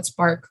kind of what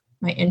sparked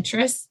my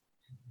interest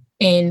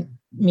in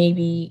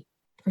maybe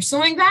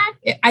pursuing that.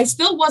 I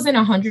still wasn't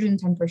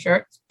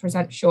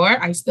 110%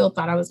 sure. I still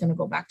thought I was going to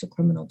go back to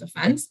criminal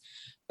defense,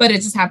 but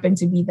it just happened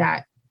to be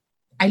that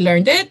I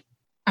learned it.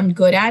 I'm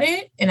good at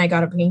it. And I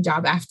got a paying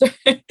job after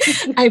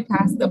I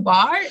passed the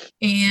bar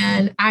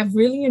and I've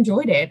really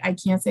enjoyed it. I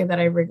can't say that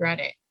I regret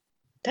it.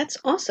 That's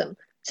awesome.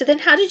 So then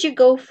how did you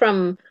go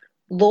from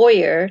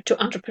lawyer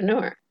to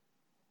entrepreneur?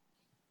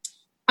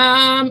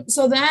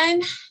 So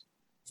then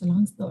it's a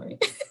long story.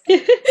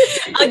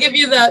 I'll give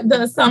you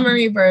the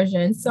summary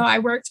version. So I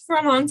worked for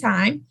a long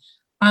time.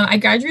 I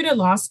graduated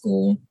law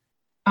school.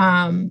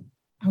 I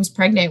was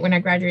pregnant when I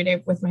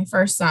graduated with my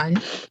first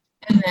son.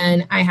 And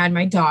then I had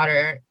my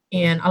daughter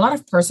and a lot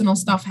of personal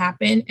stuff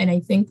happened. And I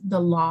think the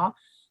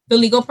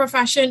legal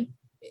profession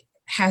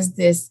has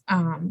this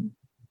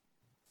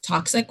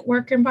toxic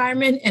work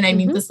environment. And I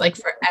mean this like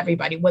for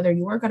everybody, whether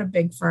you work at a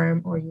big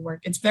firm or you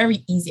work, it's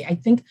very easy. I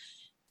think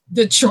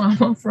the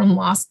trauma from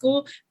law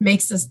school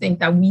makes us think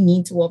that we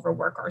need to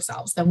overwork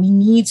ourselves, that we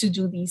need to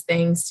do these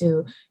things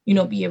to, you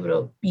know, be able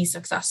to be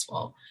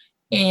successful.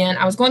 And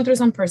I was going through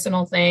some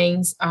personal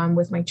things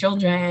with my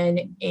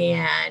children.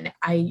 And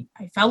I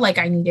felt like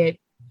I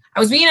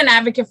was being an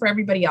advocate for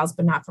everybody else,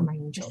 but not for my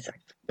own children.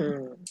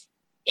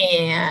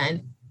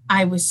 And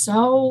I was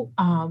so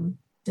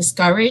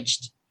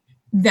discouraged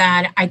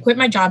that I quit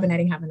my job and I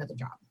didn't have another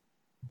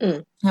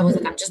job. I was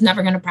like, I'm just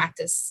never going to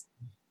practice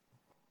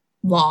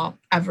law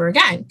ever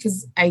again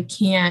because I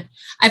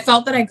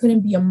felt that I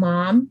couldn't be a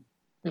mom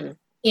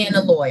and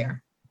a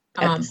lawyer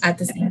at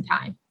the same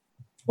time,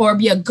 or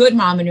be a good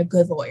mom and a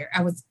good lawyer.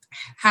 I was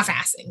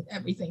half-assing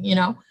everything, you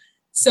know?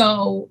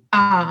 So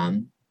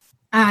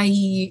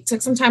I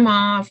took some time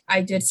off.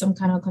 I did some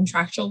kind of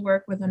contractual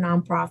work with a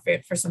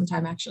nonprofit for some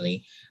time,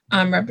 actually,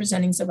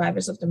 representing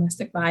survivors of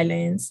domestic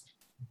violence.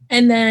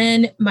 And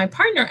then my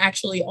partner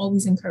actually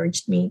always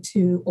encouraged me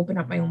to open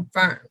up my own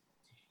firm.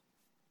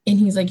 And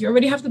he's like, you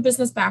already have the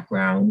business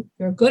background.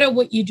 You're good at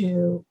what you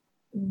do.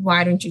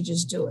 Why don't you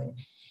just do it?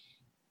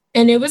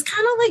 And it was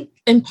kind of like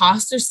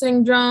imposter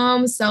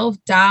syndrome,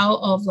 self-doubt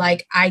of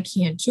like, I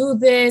can't do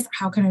this.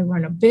 How can I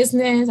run a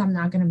business? I'm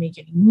not going to make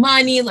any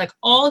money. Like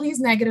all these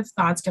negative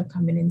thoughts kept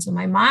coming into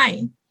my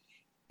mind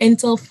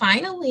until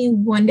finally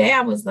one day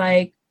I was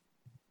like,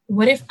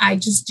 what if I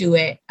just do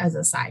it as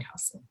a side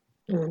hustle?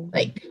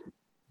 Like,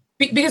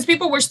 because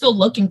people were still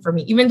looking for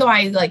me, even though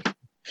I like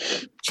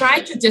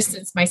tried to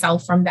distance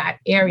myself from that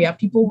area.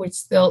 People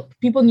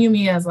knew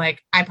me as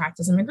like, I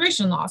practice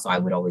immigration law. So I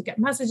would always get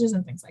messages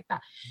and things like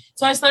that.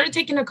 So I started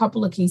taking a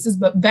couple of cases,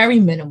 but very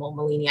minimal,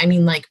 Malini. I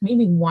mean, like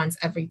maybe once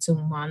every 2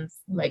 months,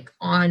 like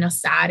on a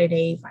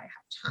Saturday if I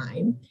have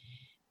time.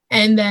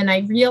 And then I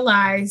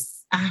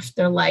realized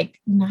after like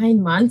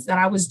 9 months that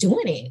I was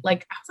doing it.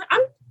 Like, I was like,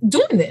 I'm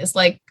doing this.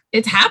 Like,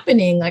 it's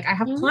happening. Like, I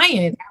have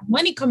clients, I have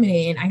money coming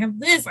in. I have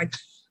this. Like,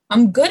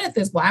 I'm good at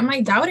this. Why am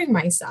I doubting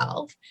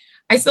myself?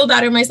 I still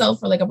doubted myself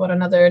for like about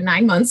another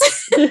 9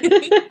 months. And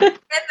then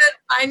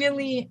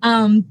finally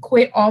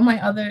quit all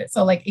my other.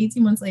 So like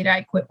 18 months later,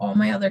 I quit all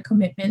my other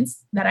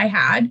commitments that I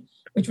had,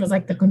 which was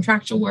like the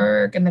contractual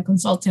work and the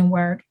consultant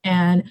work.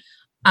 And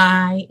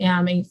I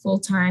am a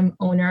full-time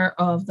owner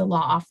of the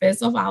law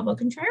office of Alba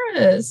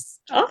Contreras.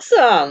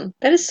 Awesome.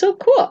 That is so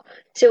cool.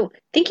 So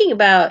thinking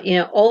about,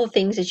 all the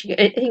things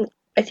that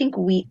I think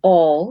we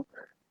all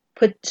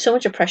put so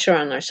much of pressure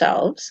on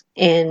ourselves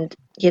and,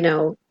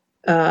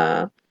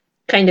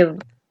 kind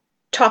of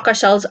talk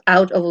ourselves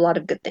out of a lot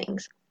of good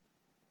things.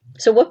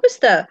 So what was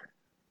the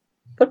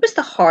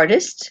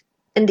hardest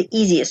and the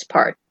easiest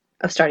part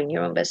of starting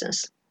your own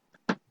business?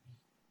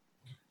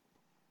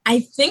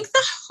 I think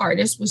the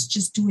hardest was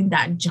just doing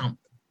that jump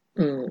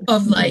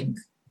of like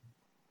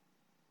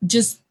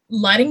just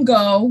letting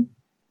go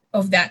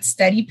of that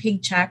steady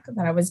paycheck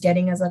that I was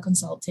getting as a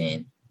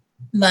consultant,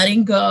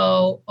 letting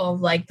go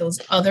of like those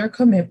other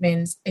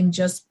commitments and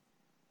just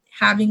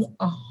having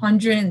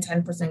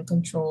 110%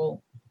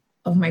 control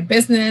of my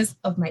business,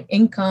 of my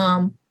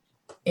income,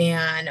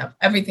 and of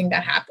everything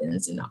that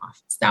happens in the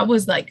office. That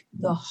was like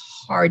the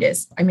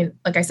hardest. I mean,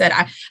 like I said,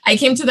 I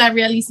came to that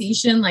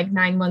realization like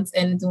 9 months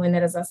in doing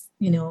it as a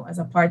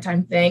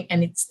part-time thing.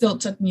 And it still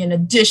took me an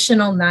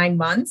additional 9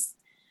 months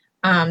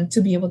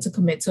to be able to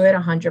commit to it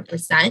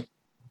 100%.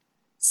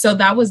 So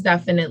that was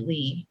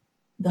definitely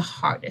the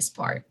hardest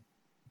part.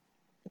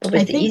 What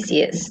was the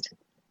easiest?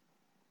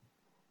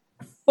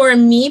 For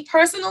me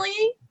personally,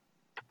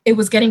 it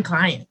was getting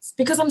clients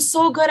because I'm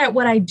so good at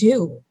what I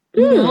do.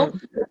 You know,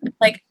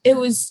 like it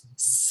was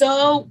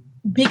so,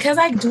 because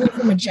I do it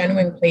from a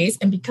genuine place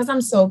and because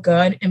I'm so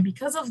good and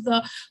because of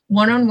the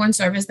one-on-one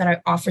service that I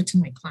offer to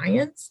my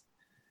clients,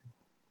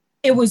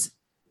 it was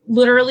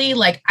literally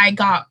like I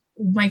got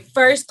my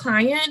first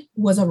client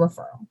was a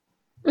referral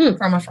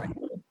from a friend.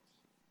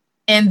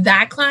 And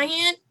that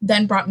client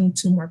then brought me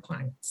 2 more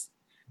clients.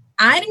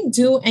 I didn't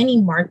do any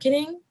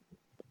marketing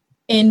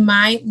in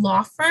my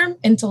law firm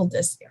until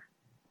this year.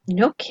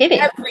 No kidding.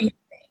 Everything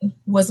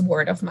was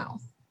word of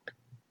mouth.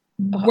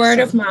 Awesome. Word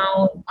of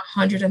mouth,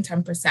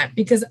 110%.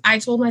 Because I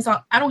told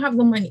myself, I don't have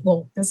the money.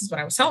 Well, this is what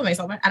I was telling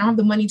myself. I don't have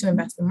the money to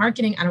invest in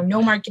marketing. I don't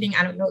know marketing.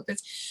 I don't know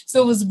this.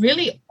 So it was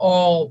really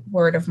all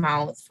word of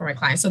mouth for my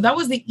clients. So that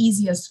was the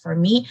easiest for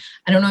me.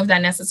 I don't know if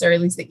that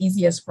necessarily is the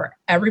easiest for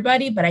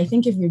everybody, but I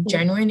think if you're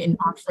genuine in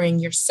offering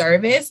your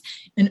service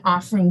and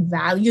offering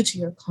value to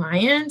your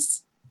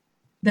clients,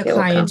 the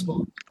clients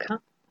will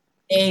come.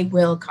 They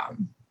will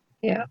come.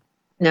 Yeah.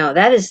 No,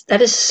 that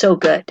is so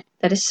good.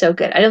 That is so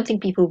good. I don't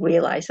think people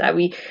realize that.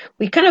 We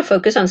kind of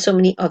focus on so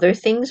many other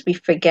things. We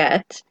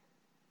forget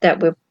that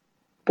what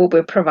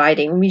we're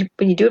providing. When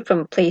you do it from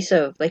a place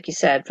of, like you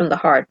said, from the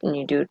heart, and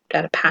you do it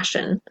out of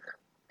passion,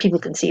 people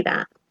can see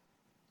that.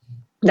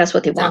 That's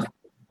what they want,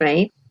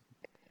 right?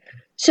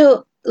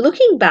 So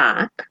looking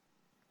back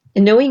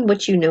and knowing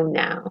what you know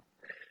now,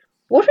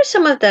 what are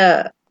some of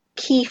the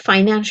key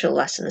financial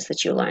lessons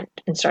that you learned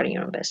in starting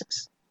your own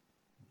business?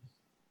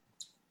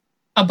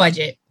 A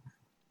budget.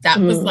 That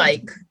was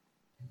like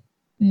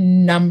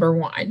number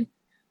one.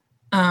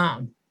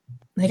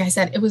 Like I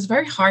said, it was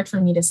very hard for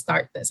me to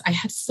start this. I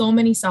had so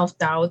many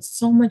self-doubts,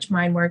 so much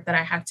mind work that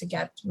I had to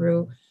get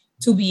through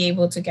to be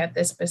able to get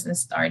this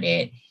business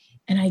started.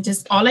 And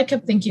all I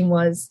kept thinking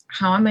was,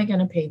 how am I going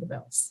to pay the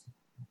bills?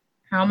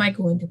 How am I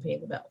going to pay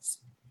the bills?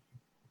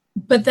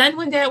 But then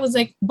one day I was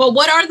like, but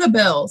what are the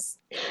bills?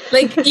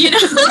 Like,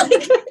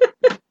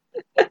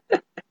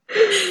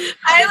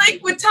 I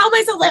would tell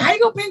myself, like, how you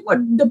gonna pay for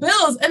the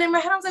bills? And in my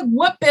head, I was like,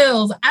 what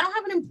bills? I don't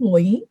have an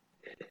employee.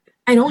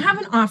 I don't have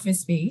an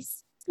office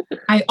space.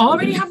 I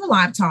already have a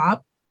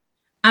laptop.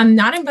 I'm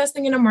not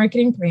investing in a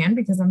marketing plan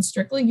because I'm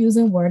strictly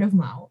using word of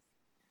mouth.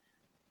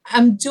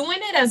 I'm doing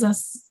it as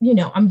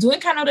I'm doing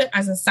kind of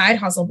as a side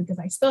hustle because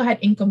I still had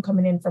income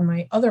coming in from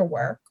my other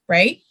work,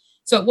 right?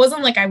 So it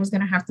wasn't like I was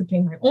going to have to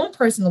pay my own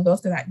personal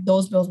bills because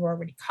those bills were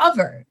already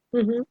covered.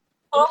 Mm-hmm.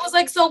 So I was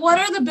like, so what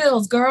are the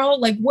bills, girl?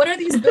 Like, what are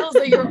these bills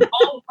that you're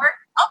all worked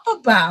up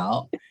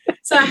about?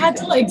 So I had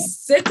to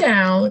sit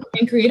down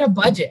and create a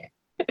budget.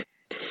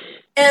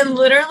 And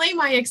literally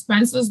my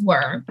expenses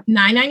were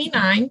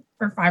 $9.99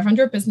 for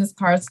 500 business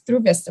cards through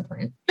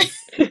Vistaprint.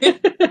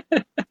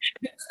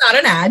 It's not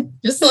an ad,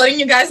 just letting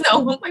you guys know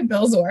what my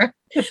bills were.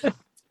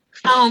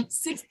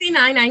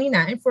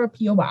 $69.99 for a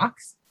P.O.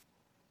 box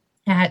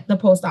at the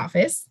post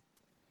office.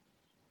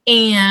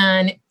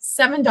 And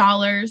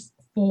 $7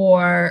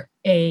 for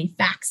a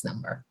fax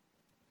number.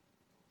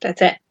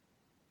 That's it.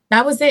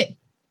 That was it.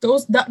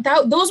 Those were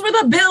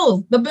the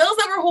bills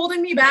that were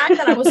holding me back,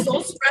 that I was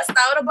so stressed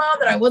out about,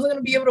 that I wasn't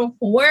going to be able to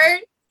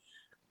afford.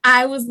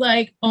 I was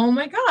like, oh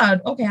my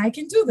God, okay, I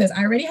can do this.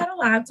 I already had a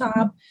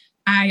laptop.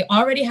 I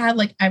already had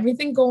like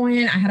everything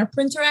going. I had a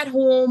printer at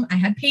home. I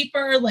had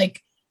paper.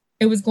 Like,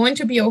 it was going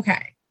to be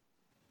okay.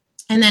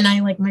 And then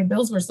my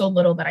bills were so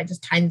little that I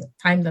just timed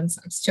them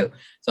too.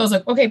 So I was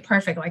like, okay,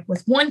 perfect. Like,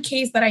 with one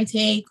case that I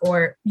take,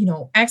 or,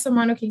 X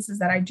amount of cases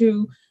that I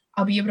do,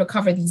 I'll be able to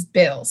cover these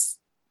bills.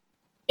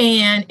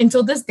 And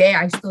until this day,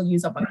 I still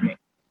use up a pay.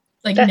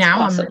 Like, that's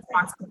now awesome. I'm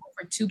responsible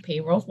for 2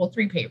 payrolls. Well,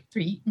 3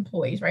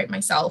 employees, right?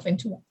 Myself and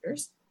 2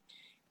 others.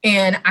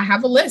 And I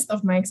have a list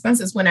of my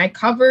expenses. When I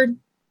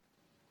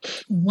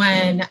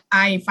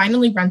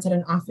finally rented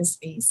an office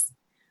space,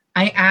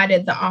 I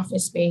added the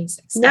office space.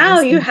 Now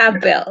you have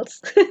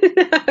bills. Yeah,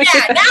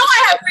 now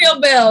I have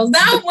real bills. Now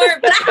I'm worried,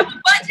 but I have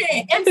a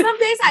budget. And some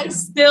days I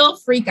still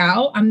freak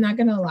out. I'm not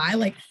going to lie.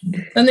 Like,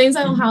 some days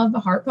I'll have a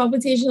heart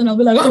palpitation and I'll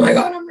be like, oh my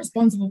God, I'm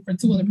responsible for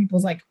 2 other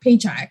people's like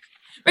paycheck.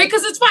 Right?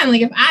 Because it's fine.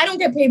 Like, if I don't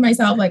get paid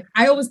myself, like,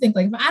 I always think,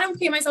 like, if I don't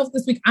pay myself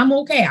this week, I'm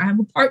okay. I have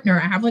a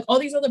partner. I have like all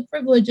these other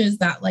privileges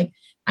that, like,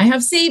 I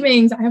have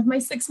savings. I have my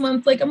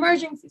 6-month like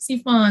emergency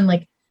fund.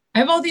 Like, I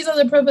have all these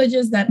other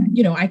privileges that,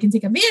 I can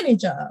take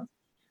advantage of.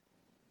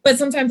 But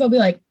sometimes I'll be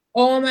like,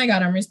 oh my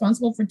God, I'm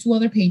responsible for 2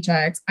 other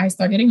paychecks. I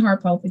start getting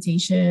heart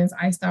palpitations.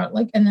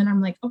 And then I'm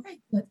like, okay,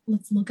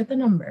 let's look at the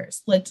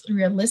numbers. Let's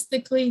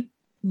realistically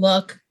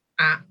look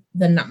at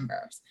the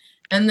numbers.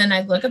 And then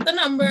I look at the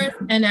numbers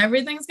and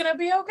everything's going to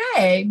be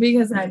okay,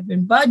 because I've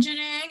been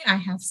budgeting. I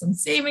have some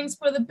savings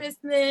for the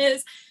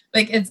business.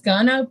 Like, it's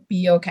going to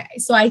be okay.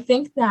 So I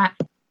think that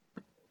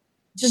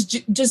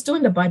just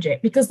doing the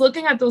budget, because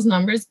looking at those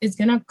numbers is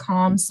going to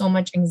calm so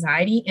much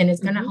anxiety, and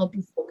it's going to help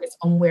you focus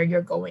on where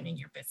you're going in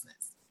your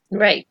business.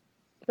 Right.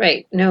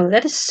 No,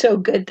 that is so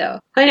good though.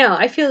 I know.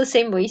 I feel the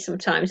same way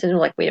sometimes. And I'm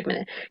like, wait a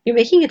minute, you're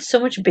making it so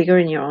much bigger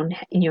in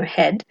your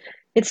head.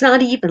 It's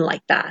not even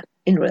like that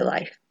in real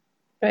life.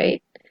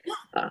 Right.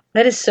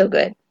 That is so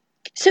good.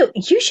 So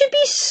you should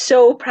be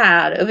so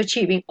proud of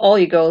achieving all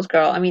your goals,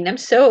 girl. I mean, I'm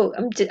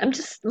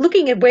just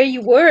looking at where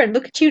you were and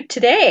look at you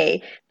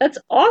today. That's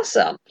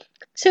awesome.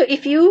 So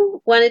if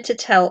you wanted to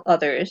tell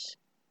others,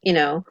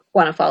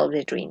 want to follow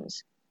their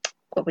dreams,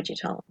 what would you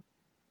tell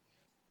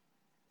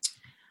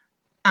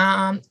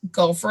them?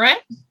 Go for it.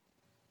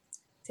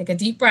 Take a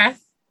deep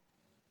breath,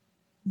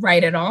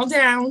 write it all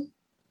down,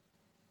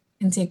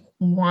 and take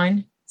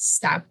one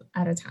step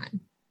at a time.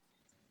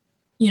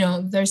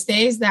 There's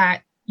days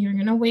that you're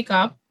going to wake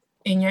up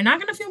and you're not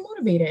going to feel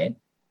motivated.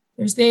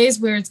 There's days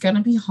where it's going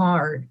to be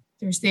hard.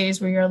 There's days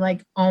where you're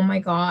like, oh my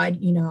God,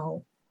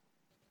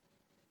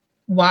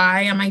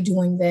 why am I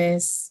doing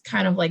this?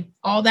 Kind of like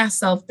all that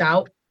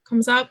self-doubt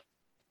comes up.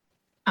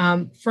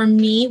 For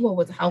me, what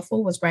was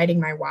helpful was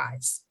writing my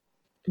whys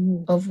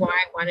of why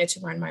I wanted to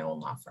run my own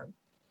law firm.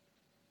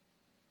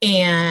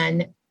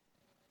 And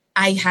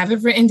I have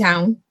it written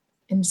down.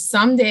 And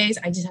some days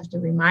I just have to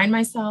remind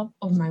myself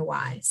of my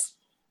whys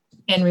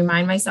and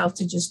remind myself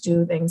to just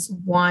do things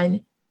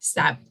one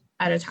step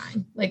at a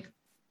time. Like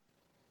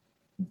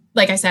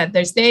I said,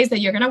 there's days that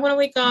you're going to want to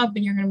wake up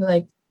and you're going to be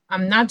like,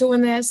 I'm not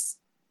doing this.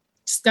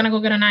 Just going to go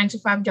get a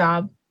 9-to-5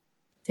 job.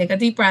 Take a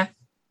deep breath.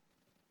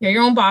 You're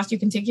your own boss. You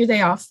can take your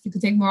day off. You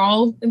can we're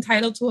all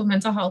entitled to a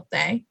mental health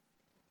day.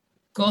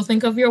 Go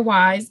think of your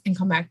whys and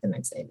come back the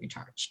next day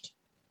recharged.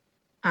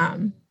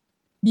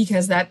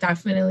 Because that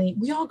definitely,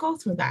 we all go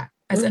through that.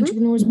 As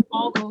entrepreneurs, we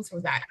all go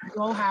through that.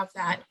 We all have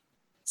that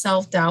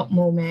self-doubt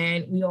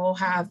moment. We all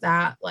have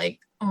that, like,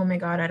 oh my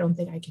God, I don't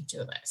think I can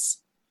do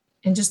this.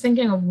 And just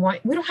thinking of one,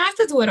 we don't have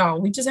to do it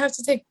all. We just have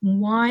to take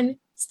one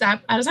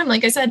step at a time.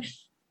 Like I said,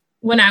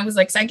 when I was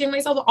like psyching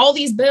myself, all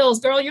these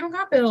bills, girl, you don't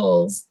got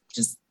bills.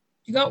 Just,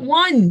 you got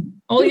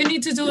one. All you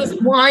need to do is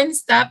one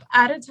step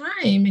at a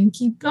time and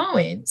keep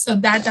going. So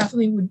that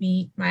definitely would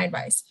be my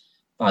advice.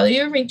 Follow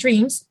your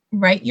dreams,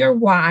 write your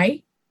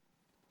why,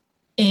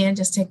 and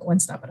just take one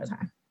step at a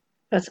time.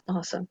 That's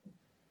awesome.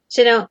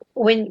 So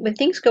when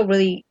things go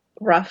really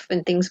rough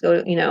and things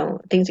go,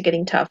 things are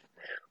getting tough,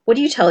 what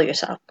do you tell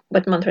yourself?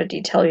 What mantra do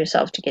you tell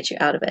yourself to get you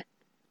out of it?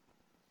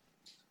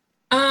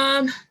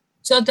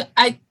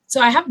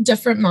 So I have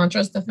different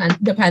mantras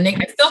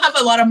depending. I still have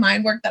a lot of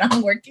mind work that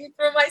I'm working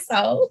through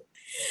myself.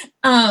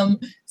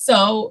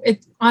 So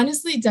it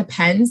honestly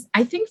depends.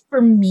 I think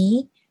for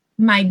me,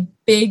 my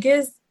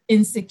biggest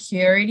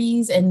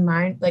insecurities and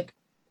mind, like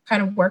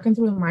kind of working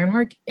through the mind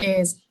work,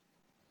 is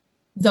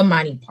the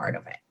money part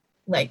of it.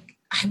 Like,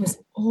 I was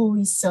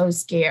always so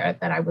scared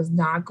that I was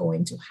not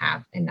going to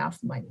have enough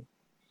money.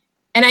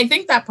 And I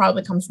think that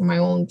probably comes from my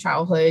own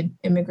childhood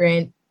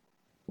immigrant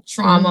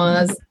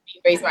traumas,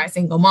 being raised by a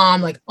single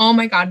mom. Like, oh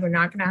my God, we're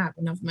not going to have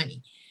enough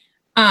money.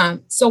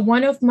 So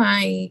one of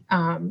my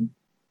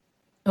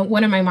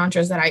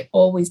mantras that I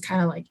always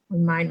kind of like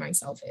remind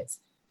myself is,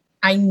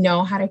 I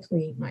know how to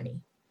create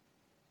money.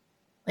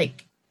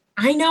 Like,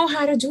 I know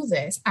how to do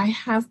this. I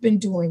have been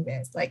doing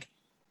this. Like,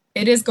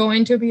 it is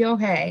going to be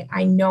okay.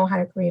 I know how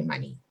to create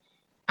money.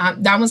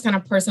 That was kind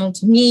of personal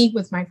to me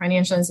with my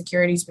financial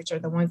insecurities, which are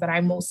the ones that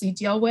I mostly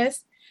deal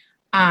with.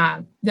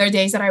 There are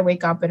days that I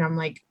wake up and I'm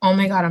like, oh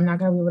my God, I'm not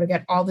going to be able to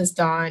get all this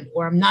done,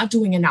 or I'm not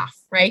doing enough,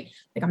 right?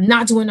 Like I'm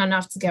not doing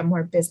enough to get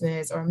more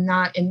business, or I'm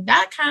not. And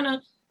that kind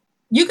of,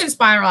 you can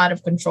spiral out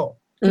of control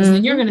because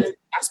then you're going to be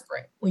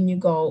desperate when you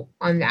go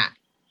on that.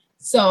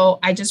 So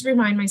I just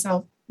remind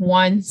myself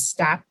one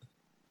step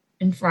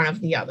in front of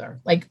the other.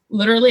 Like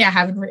literally I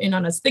have it written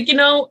on a sticky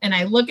note and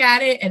I look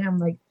at it and I'm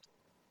like,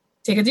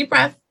 take a deep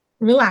breath,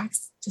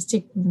 relax, just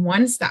take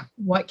one step.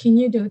 What can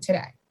you do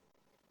today?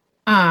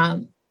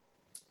 And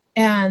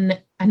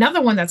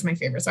another one that's my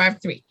favorite. So I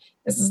have 3.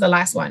 This is the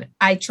last one.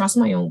 I trust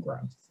my own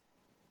growth.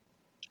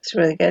 It's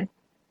really good.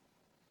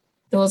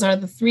 Those are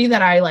the 3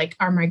 that I like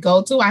are my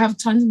go-to. I have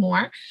tons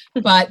more,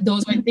 but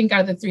those I think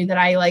are the 3 that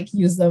I like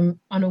use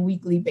them on a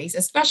weekly basis,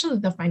 especially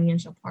the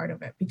financial part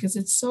of it, because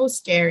it's so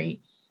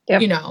scary,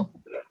 you know,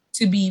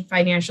 to be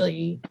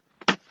financially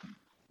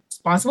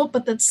responsible,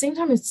 but at the same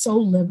time, it's so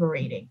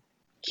liberating.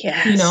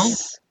 Yes. You know,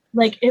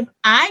 like if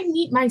I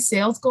meet my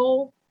sales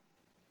goal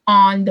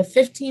on the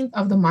 15th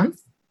of the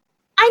month,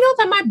 I know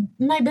that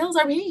my bills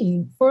are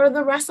paid for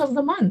the rest of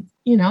the month.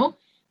 You know,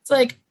 it's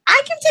like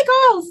I can take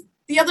off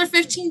the other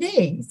 15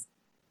 days.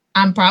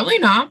 I'm probably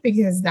not,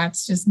 because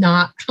that's just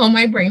not how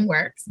my brain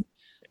works.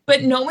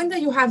 But knowing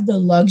that you have the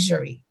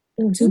luxury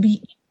to be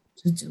able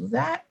to do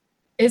that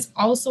is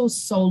also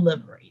so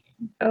liberating.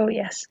 Oh,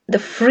 yes. The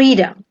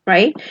freedom,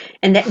 right?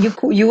 And that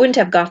you wouldn't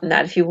have gotten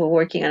that if you were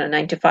working on a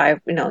 9 to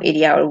 5,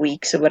 80-hour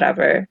weeks or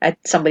whatever at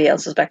somebody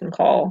else's beck and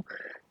call.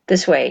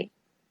 This way,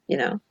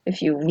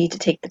 if you need to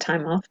take the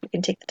time off, you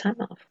can take the time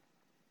off.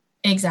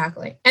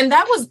 Exactly. And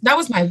that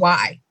was my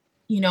why.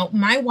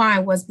 My why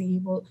was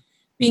being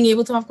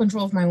able to have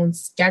control of my own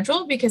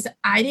schedule, because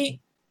I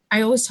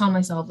always tell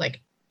myself,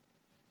 like,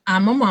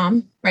 I'm a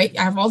mom, right?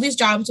 I have all these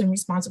jobs and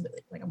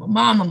responsibilities. Like, I'm a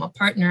mom, I'm a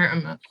partner,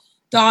 I'm a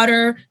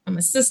daughter, I'm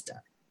a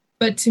sister.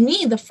 But to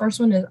me, the first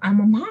one is I'm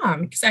a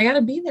mom, because I got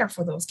to be there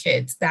for those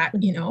kids that,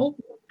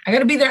 I got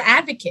to be their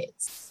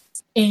advocates.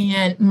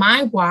 And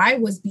my why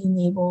was being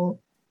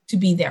able to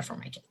be there for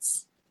my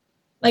kids.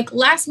 Like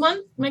last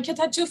month, my kids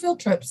had 2 field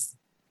trips.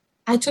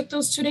 I took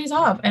those 2 days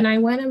off and I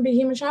went and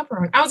became a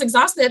chaperone. I was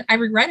exhausted. I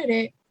regretted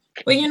it.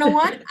 But you know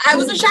what? I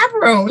was a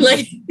chaperone.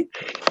 Like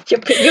your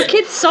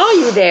kids saw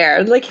you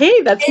there. Like,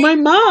 hey, that's my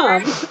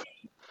mom.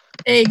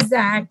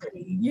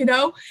 Exactly.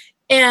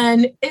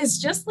 And it's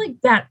just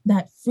like that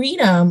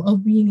freedom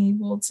of being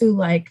able to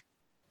like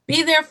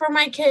be there for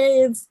my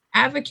kids,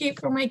 advocate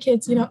for my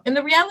kids, and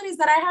the reality is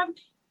that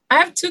I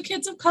have 2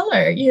 kids of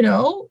color,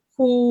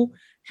 who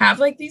have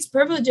like these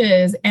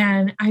privileges,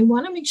 and I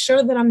want to make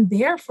sure that I'm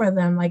there for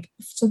them, like,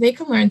 so they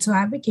can learn to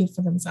advocate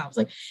for themselves.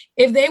 Like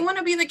if they want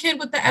to be the kid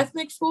with the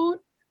ethnic food,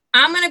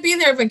 I'm going to be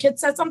there. If a kid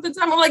says something to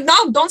them, I'm like,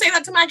 no, don't say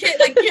that to my kid.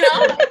 Like,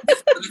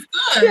 it's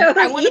good. Yeah,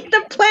 I want to eat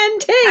the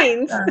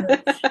plantains.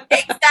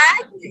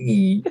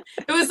 Exactly.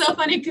 It was so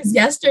funny because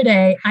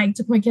yesterday I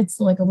took my kids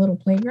to like a little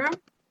playground,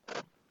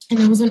 and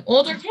there was an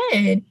older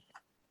kid,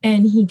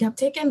 and he kept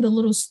taking the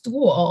little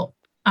stool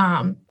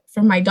from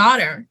my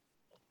daughter.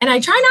 And I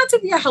try not to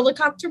be a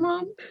helicopter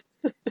mom,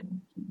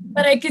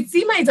 but I could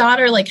see my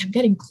daughter like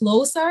getting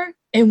closer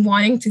and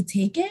wanting to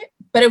take it.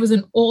 But it was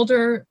an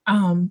older,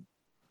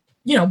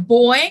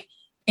 boy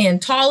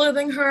and taller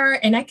than her.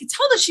 And I could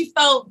tell that she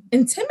felt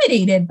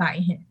intimidated by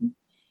him.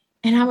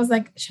 And I was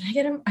like, should I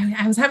get him?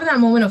 I was having that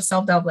moment of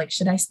self-doubt. Like,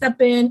 should I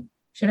step in?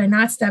 Should I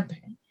not step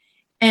in?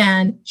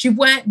 And she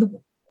went,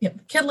 the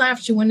kid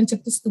left. She went and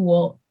took the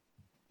stool.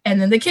 And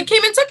then the kid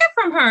came and took it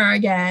from her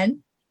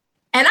again.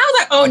 And I was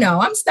like, oh no,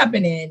 I'm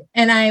stepping in.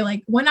 And I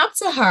like went up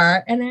to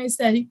her and I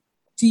said,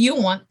 do you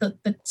want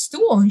the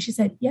stool? And she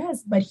said,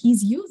 yes, but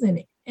he's using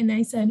it. And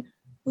I said,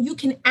 well, you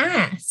can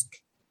ask.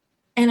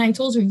 And I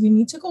told her, you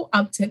need to go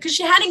up to, because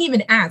she hadn't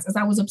even asked. As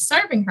I was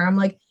observing her, I'm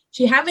like,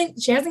 she hasn't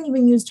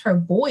even used her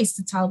voice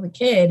to tell the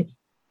kid,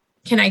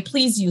 can I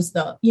please use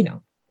the,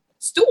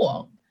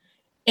 stool?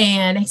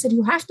 And I said,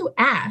 you have to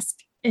ask,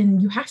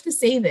 and you have to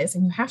say this,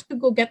 and you have to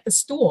go get the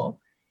stool.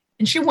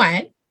 And she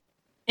went.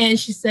 And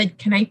she said,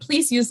 can I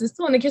please use this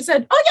tool? And the kid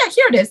said, oh yeah,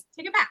 here it is.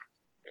 Take it back.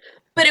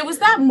 But it was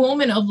that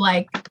moment of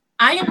like,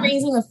 I am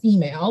raising a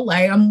female,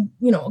 like I'm,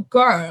 a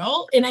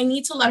girl, and I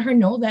need to let her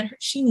know that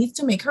she needs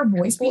to make her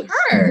voice be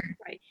heard.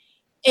 Right.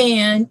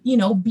 And,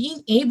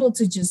 being able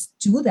to just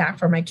do that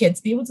for my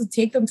kids, be able to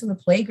take them to the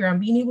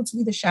playground, being able to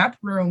be the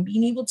chaperone,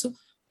 being able to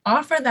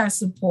offer that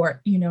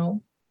support,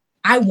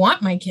 I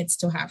want my kids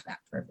to have that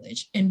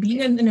privilege. And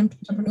being an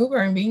entrepreneur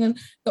and being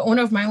the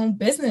owner of my own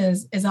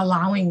business is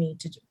allowing me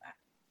to do that.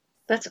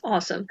 That's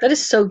awesome. That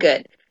is so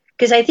good.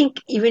 Because I think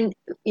even,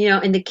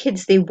 and the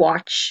kids, they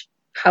watch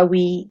how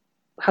we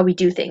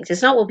do things.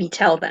 It's not what we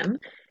tell them,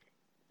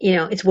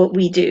 it's what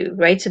we do,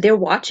 right? So they're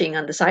watching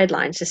on the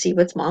sidelines to see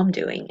what's mom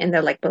doing. And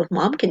they're like, well, if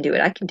mom can do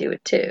it, I can do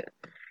it too.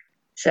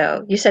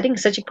 So you're setting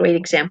such a great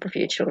example for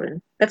your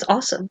children. That's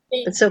awesome.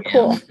 That's so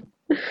cool.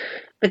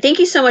 But thank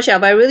you so much,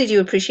 Alba. I really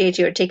do appreciate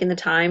you taking the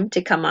time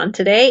to come on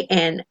today.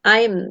 And I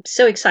am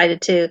so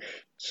excited to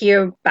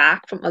hear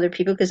back from other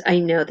people because I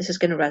know this is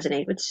going to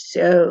resonate with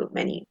so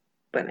many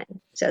women.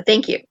 So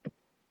thank you.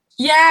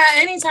 Yeah,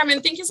 anytime.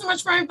 And thank you so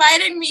much for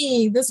inviting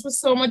me. This was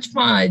so much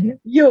fun.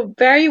 You're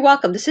very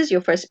welcome. This is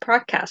your first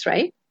podcast,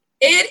 right?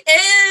 It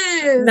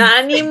is.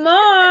 Not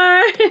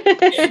anymore.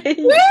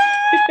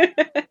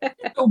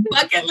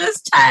 Bucket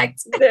list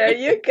checked. There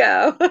you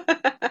go.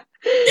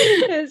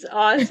 It's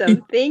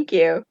awesome. Thank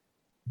you.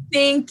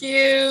 Thank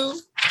you.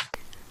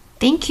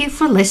 Thank you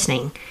for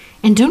listening.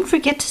 And don't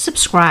forget to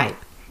subscribe.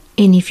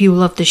 And if you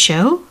love the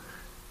show,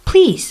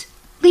 please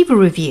leave a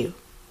review.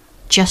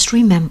 Just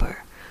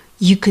remember,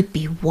 you could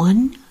be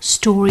one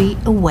story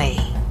away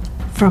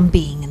from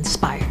being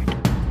inspired.